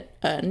could get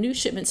a new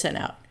shipment sent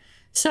out.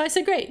 So I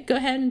said, great, go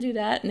ahead and do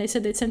that. And they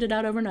said they'd send it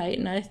out overnight,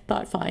 and I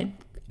thought, fine,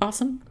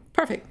 awesome,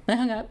 perfect. I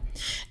hung up.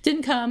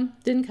 Didn't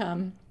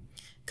come.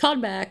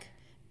 Called back.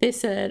 They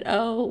said,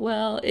 oh,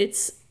 well,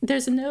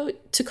 there's a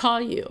note to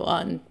call you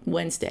on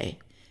Wednesday.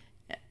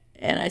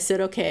 And I said,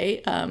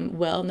 okay,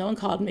 well, no one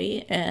called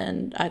me,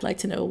 and I'd like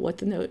to know what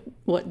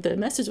the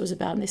message was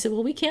about. And they said,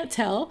 well, we can't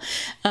tell,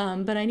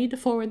 but I need to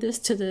forward this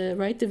to the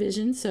right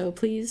division, so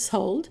please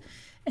hold.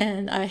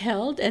 And I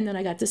held, and then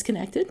I got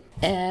disconnected.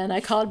 And I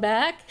called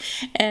back,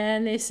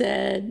 and they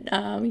said,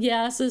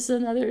 yes, this is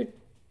another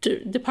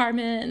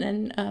department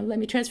and let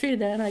me transfer you to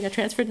them. And I got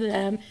transferred to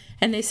them,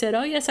 and they said,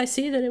 "Oh yes, I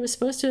see that it was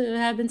supposed to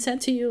have been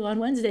sent to you on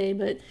Wednesday,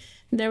 but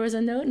there was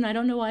a note, and I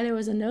don't know why there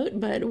was a note,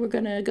 but we're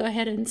going to go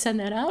ahead and send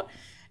that out."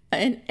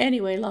 And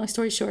anyway, long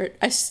story short,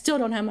 I still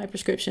don't have my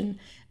prescription.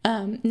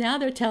 Now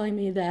they're telling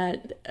me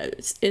that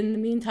in the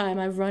meantime,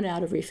 I've run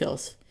out of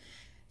refills.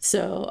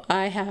 So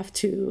I have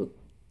to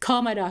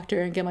call my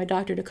doctor and get my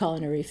doctor to call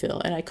in a refill.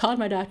 And I called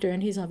my doctor,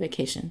 and he's on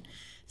vacation.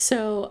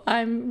 So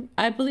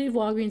I believe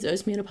Walgreens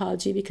owes me an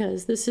apology,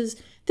 because this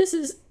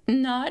is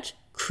not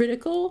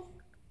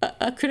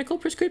a critical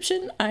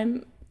prescription.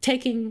 I'm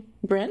taking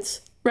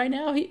Brent's right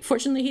now.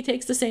 Fortunately, he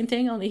takes the same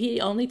thing, only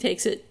he only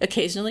takes it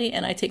occasionally,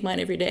 and I take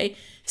mine every day.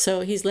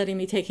 So he's letting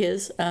me take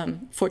his,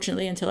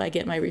 fortunately, until I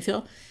get my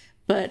refill.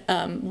 But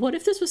what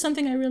if this was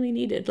something I really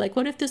needed? Like,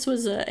 what if this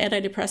was an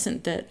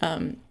antidepressant that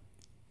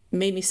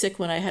made me sick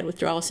when I had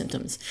withdrawal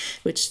symptoms,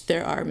 which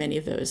there are many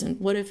of those? And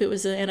what if it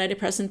was an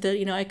antidepressant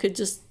that, I could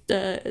just,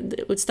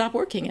 it would stop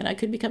working and I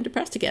could become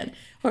depressed again?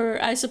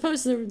 Or I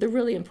suppose the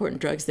really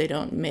important drugs, they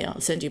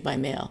don't send you by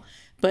mail.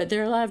 But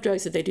there are a lot of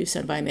drugs that they do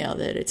send by mail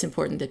that it's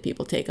important that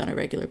people take on a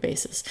regular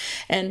basis.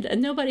 And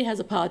nobody has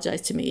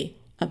apologized to me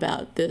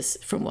about this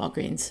from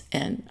Walgreens.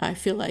 And I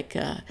feel like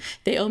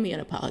they owe me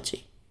an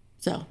apology.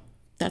 So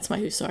that's my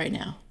who's sorry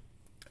now.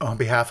 On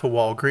behalf of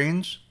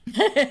Walgreens,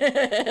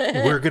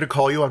 we're going to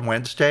call you on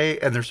Wednesday,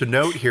 and there's a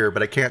note here,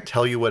 but I can't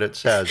tell you what it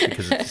says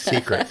because it's a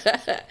secret.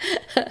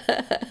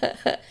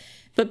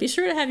 But be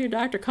sure to have your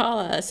doctor call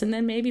us, and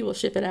then maybe we'll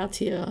ship it out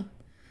to you.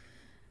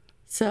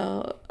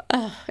 So,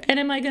 and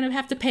am I going to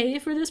have to pay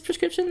for this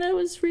prescription that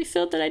was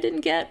refilled that I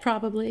didn't get?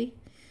 Probably.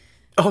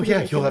 Oh,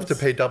 yeah, you'll have to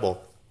pay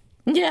double.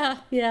 Yeah.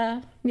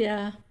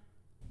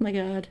 My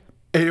God.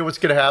 And what's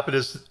going to happen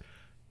is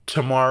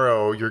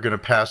tomorrow you're going to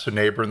pass a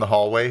neighbor in the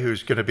hallway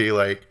who's going to be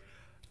like,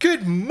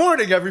 "Good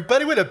morning,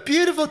 everybody. What a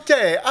beautiful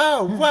day.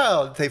 Oh,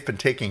 wow." They've been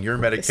taking your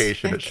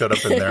medication. It showed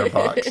up in their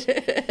box.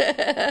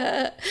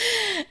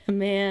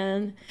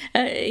 Man.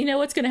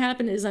 What's going to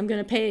happen is I'm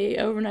going to pay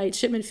overnight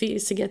shipment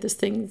fees to get this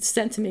thing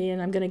sent to me,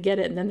 and I'm going to get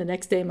it, and then the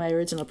next day my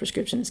original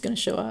prescription is going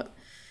to show up.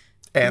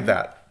 And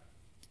that.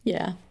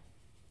 Yeah.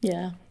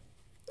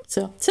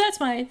 So that's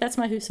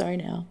my who's sorry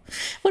now.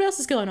 What else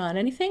is going on?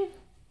 Anything?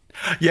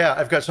 Yeah,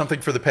 I've got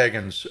something for the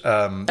pagans.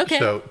 Okay.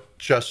 So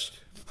just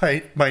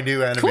my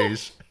new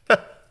enemies. Cool.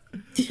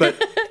 But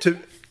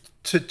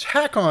to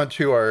tack on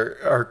to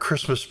our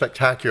Christmas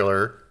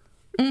spectacular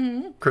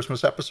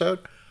Christmas episode,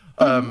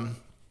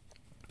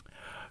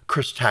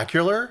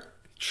 Christacular?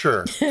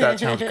 Sure,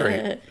 that sounds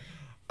great.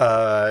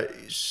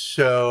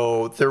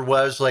 So there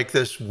was like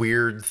this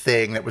weird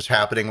thing that was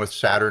happening with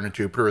Saturn and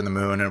Jupiter and the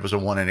moon, and it was a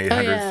 1 in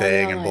 800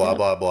 thing, and blah,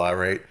 blah, blah,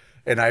 right?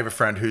 And I have a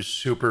friend who's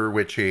super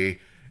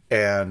witchy,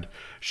 and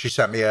she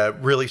sent me a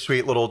really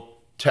sweet little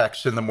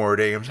text in the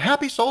morning. It was,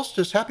 happy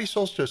solstice.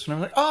 And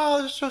I'm like,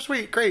 "Oh, this is so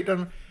sweet. Great.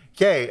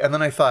 Yay." And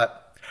then I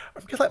thought,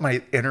 I'm going to let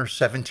my inner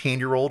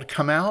 17-year-old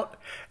come out.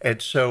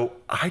 And so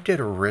I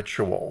did a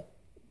ritual.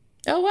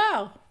 Oh,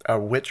 wow. A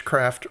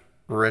witchcraft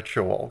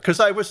ritual. Because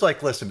I was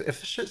like, listen, if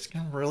this shit's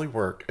going to really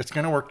work, it's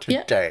going to work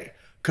today.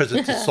 Because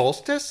it's a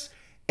solstice,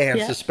 and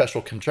it's a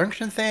special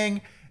conjunction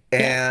thing.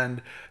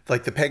 And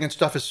like the pagan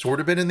stuff has sort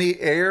of been in the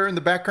air in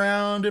the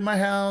background in my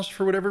house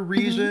for whatever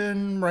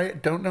reason,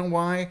 right? Don't know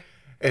why.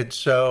 And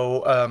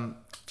so,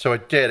 so I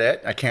did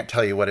it. I can't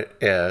tell you what it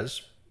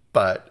is,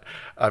 but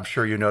I'm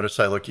sure you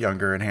notice I look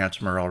younger and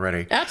handsomer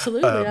already.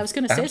 Absolutely. I was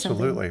going to say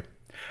something. Absolutely.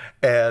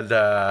 And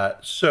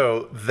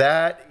so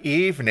that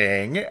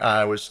evening,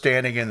 I was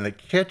standing in the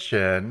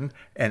kitchen,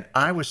 and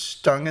I was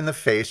stung in the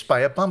face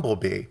by a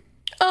bumblebee.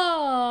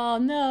 Oh,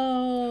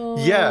 no.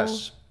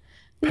 Yes.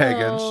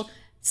 Pagans. No.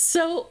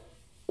 So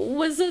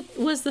was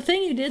the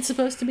thing you did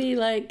supposed to be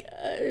like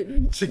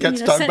to get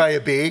stung by a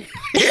bee?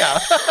 Yeah.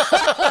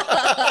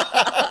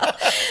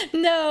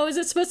 No, is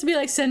it supposed to be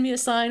like, send me a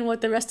sign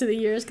what the rest of the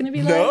year is going to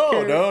be like?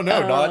 No,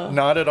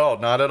 not at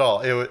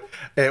all.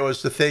 It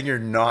was the thing you're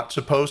not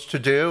supposed to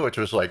do, which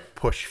was like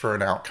push for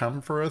an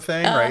outcome for a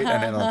thing, right?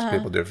 And then lots of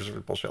people do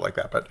bullshit like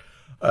that, but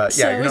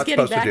you're not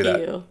supposed to do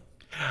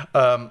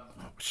that.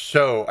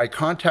 So I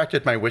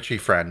contacted my witchy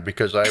friend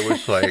because I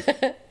was like,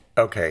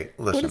 okay,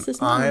 listen,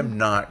 I'm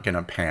not going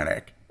to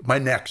panic. My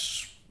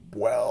neck's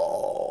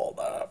swelled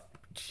up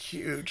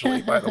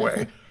hugely, by the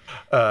way.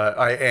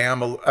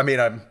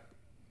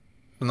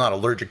 I'm not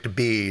allergic to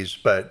bees,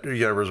 but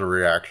there was a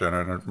reaction,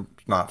 and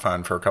it's not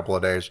fun for a couple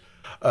of days.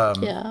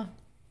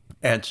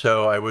 And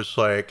so I was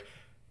like,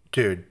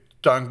 dude,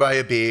 stung by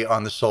a bee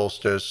on the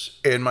solstice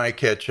in my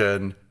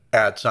kitchen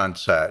at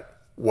sunset.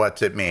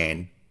 What's it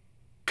mean?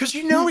 Because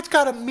it's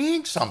got to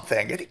mean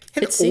something.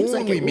 It seems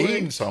only like it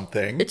means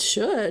something. It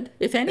should.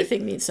 If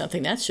anything means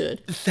something, that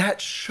should.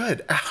 That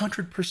should,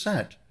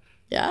 100%.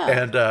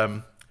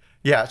 Yeah.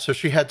 And so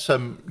she had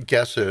some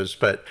guesses,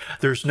 but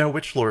there's no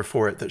witch lore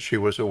for it that she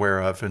was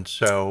aware of. And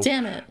so...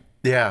 Damn it.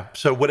 Yeah.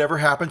 So whatever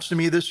happens to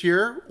me this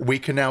year, we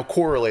can now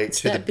correlate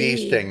to the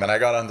bee sting that I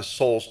got on the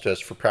solstice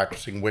for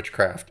practicing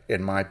witchcraft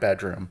in my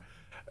bedroom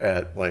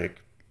at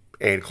like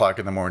 8 o'clock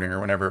in the morning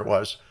or whenever it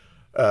was.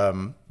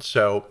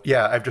 So,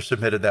 yeah, I've just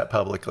submitted that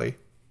publicly.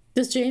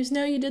 Does James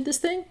know you did this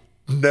thing?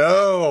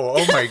 No.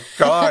 Oh, my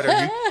God.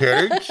 Are you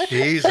kidding?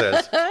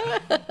 Jesus.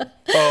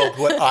 Oh,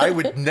 what I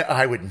would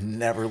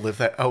never live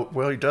that. Oh,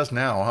 well, he does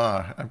now,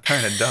 huh? I'm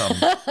kind of dumb.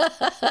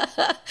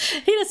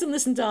 He doesn't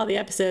listen to all the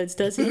episodes,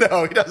 does he?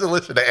 No, he doesn't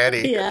listen to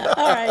any. Yeah.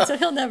 All right. So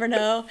he'll never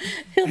know.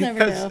 He'll never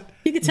know.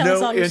 You can tell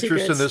us all your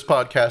secrets. No interest in this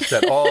podcast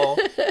at all.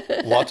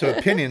 Lots of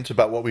opinions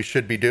about what we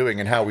should be doing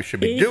and how we should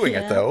be doing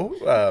it, though.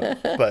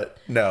 But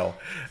no.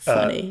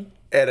 Funny.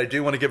 And I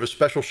do want to give a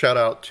special shout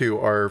out to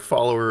our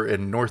follower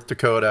in North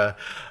Dakota.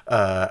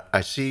 I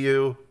see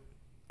you.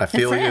 I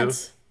feel you.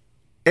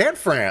 And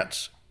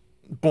France.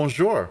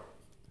 Bonjour.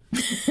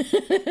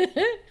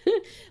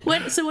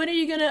 So when are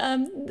you going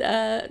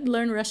to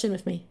learn Russian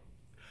with me?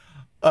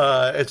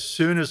 As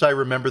soon as I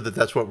remember that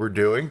that's what we're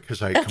doing,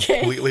 because I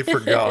completely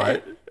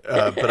forgot.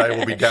 But I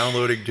will be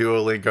downloading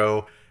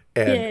Duolingo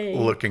and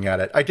looking at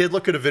it. I did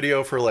look at a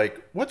video for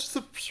what's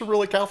the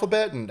Cyrillic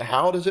alphabet and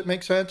how does it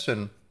make sense?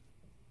 And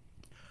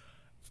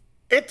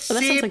it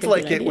seemed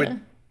like it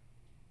would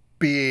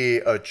be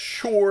a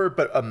chore,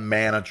 but a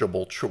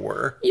manageable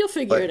chore. You'll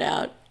figure it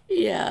out.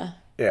 Yeah.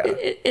 Yeah.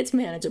 It's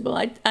manageable.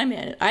 I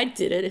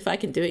did it. If I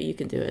can do it, you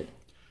can do it.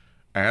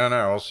 I don't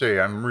know. We'll see.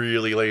 I'm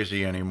really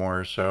lazy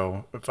anymore,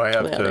 so if I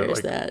have to...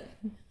 there's that.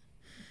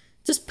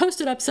 Just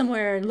post it up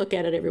somewhere and look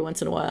at it every once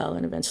in a while,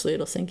 and eventually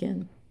it'll sink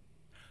in.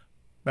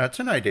 That's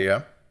an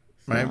idea.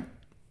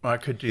 I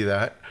could do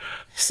that.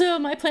 So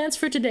my plans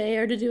for today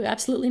are to do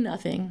absolutely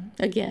nothing.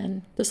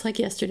 Again, just like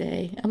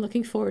yesterday. I'm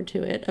looking forward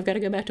to it. I've got to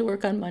go back to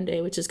work on Monday,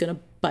 which is going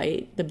to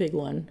bite the big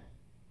one.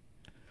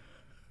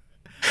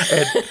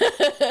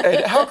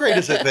 And how great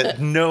is it that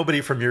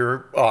nobody from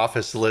your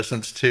office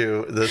listens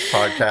to this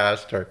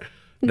podcast or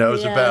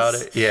knows about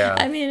it? Yeah.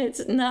 I mean,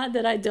 it's not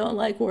that I don't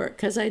like work,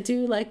 because I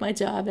do like my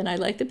job and I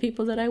like the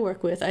people that I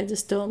work with. I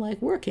just don't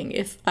like working.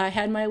 If I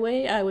had my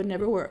way, I would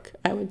never work.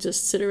 I would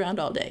just sit around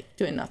all day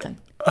doing nothing.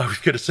 I was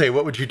going to say,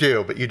 what would you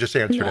do? But you just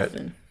answered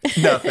Nothing. it.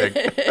 Nothing.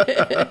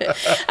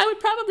 I would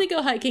probably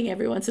go hiking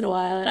every once in a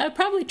while, and I would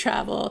probably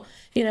travel.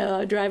 I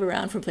would drive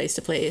around from place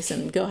to place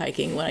and go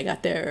hiking when I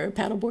got there, or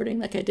paddleboarding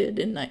like I did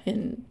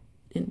in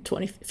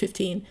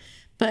 2015.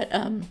 But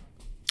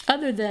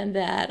other than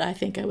that, I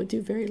think I would do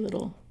very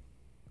little.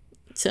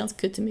 It sounds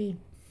good to me.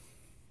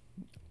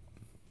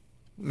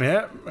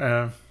 Yeah,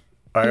 I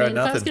got nothing. If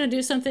I was going to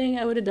do something,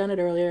 I would have done it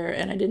earlier,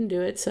 and I didn't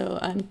do it, so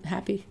I'm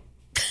happy.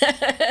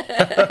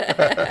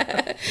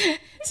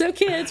 So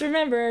kids,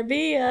 remember,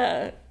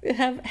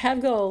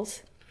 have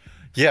goals.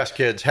 Yes,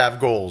 kids, have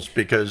goals,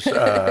 because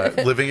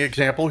living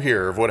example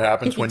here of what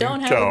happens when you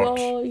don't. Have a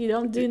goal, you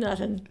don't do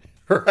nothing.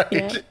 Right?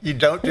 Yeah. You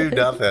don't do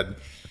nothing.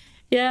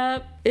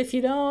 Yeah, if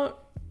you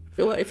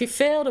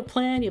fail to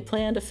plan, you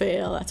plan to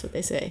fail. That's what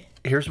they say.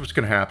 Here's what's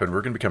going to happen.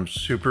 We're going to become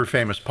super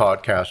famous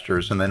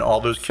podcasters, and then all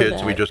those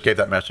kids we just gave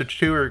that message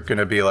to are going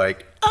to be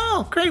like,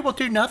 oh, great, we'll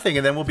do nothing,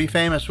 and then we'll be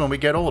famous when we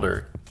get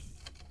older.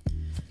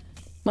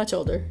 Much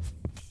older.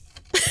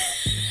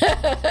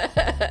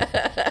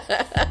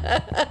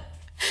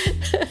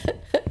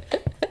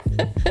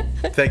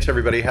 Thanks,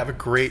 everybody. Have a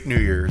great New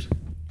Year's.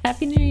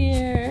 Happy New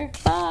Year.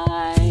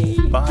 Bye.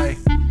 Bye.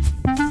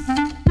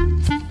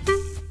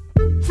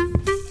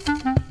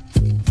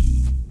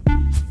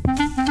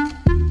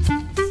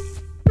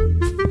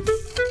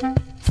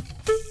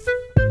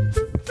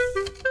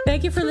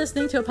 Thank you for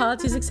listening to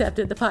Apologies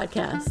Accepted, the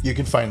podcast. You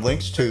can find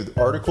links to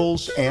the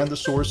articles and the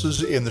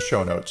sources in the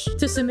show notes.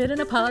 To submit an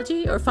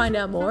apology or find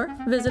out more,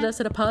 visit us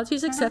at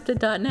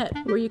apologiesaccepted.net,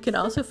 where you can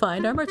also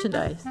find our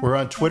merchandise. We're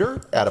on Twitter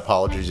at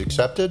Apologies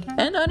Accepted.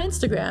 And on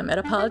Instagram at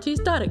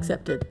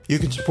apologies.accepted. You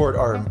can support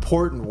our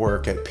important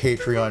work at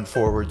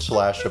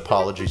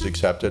Patreon.com/Apologies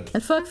Accepted.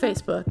 And fuck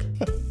Facebook.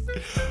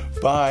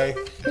 Bye.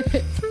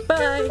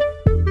 Bye.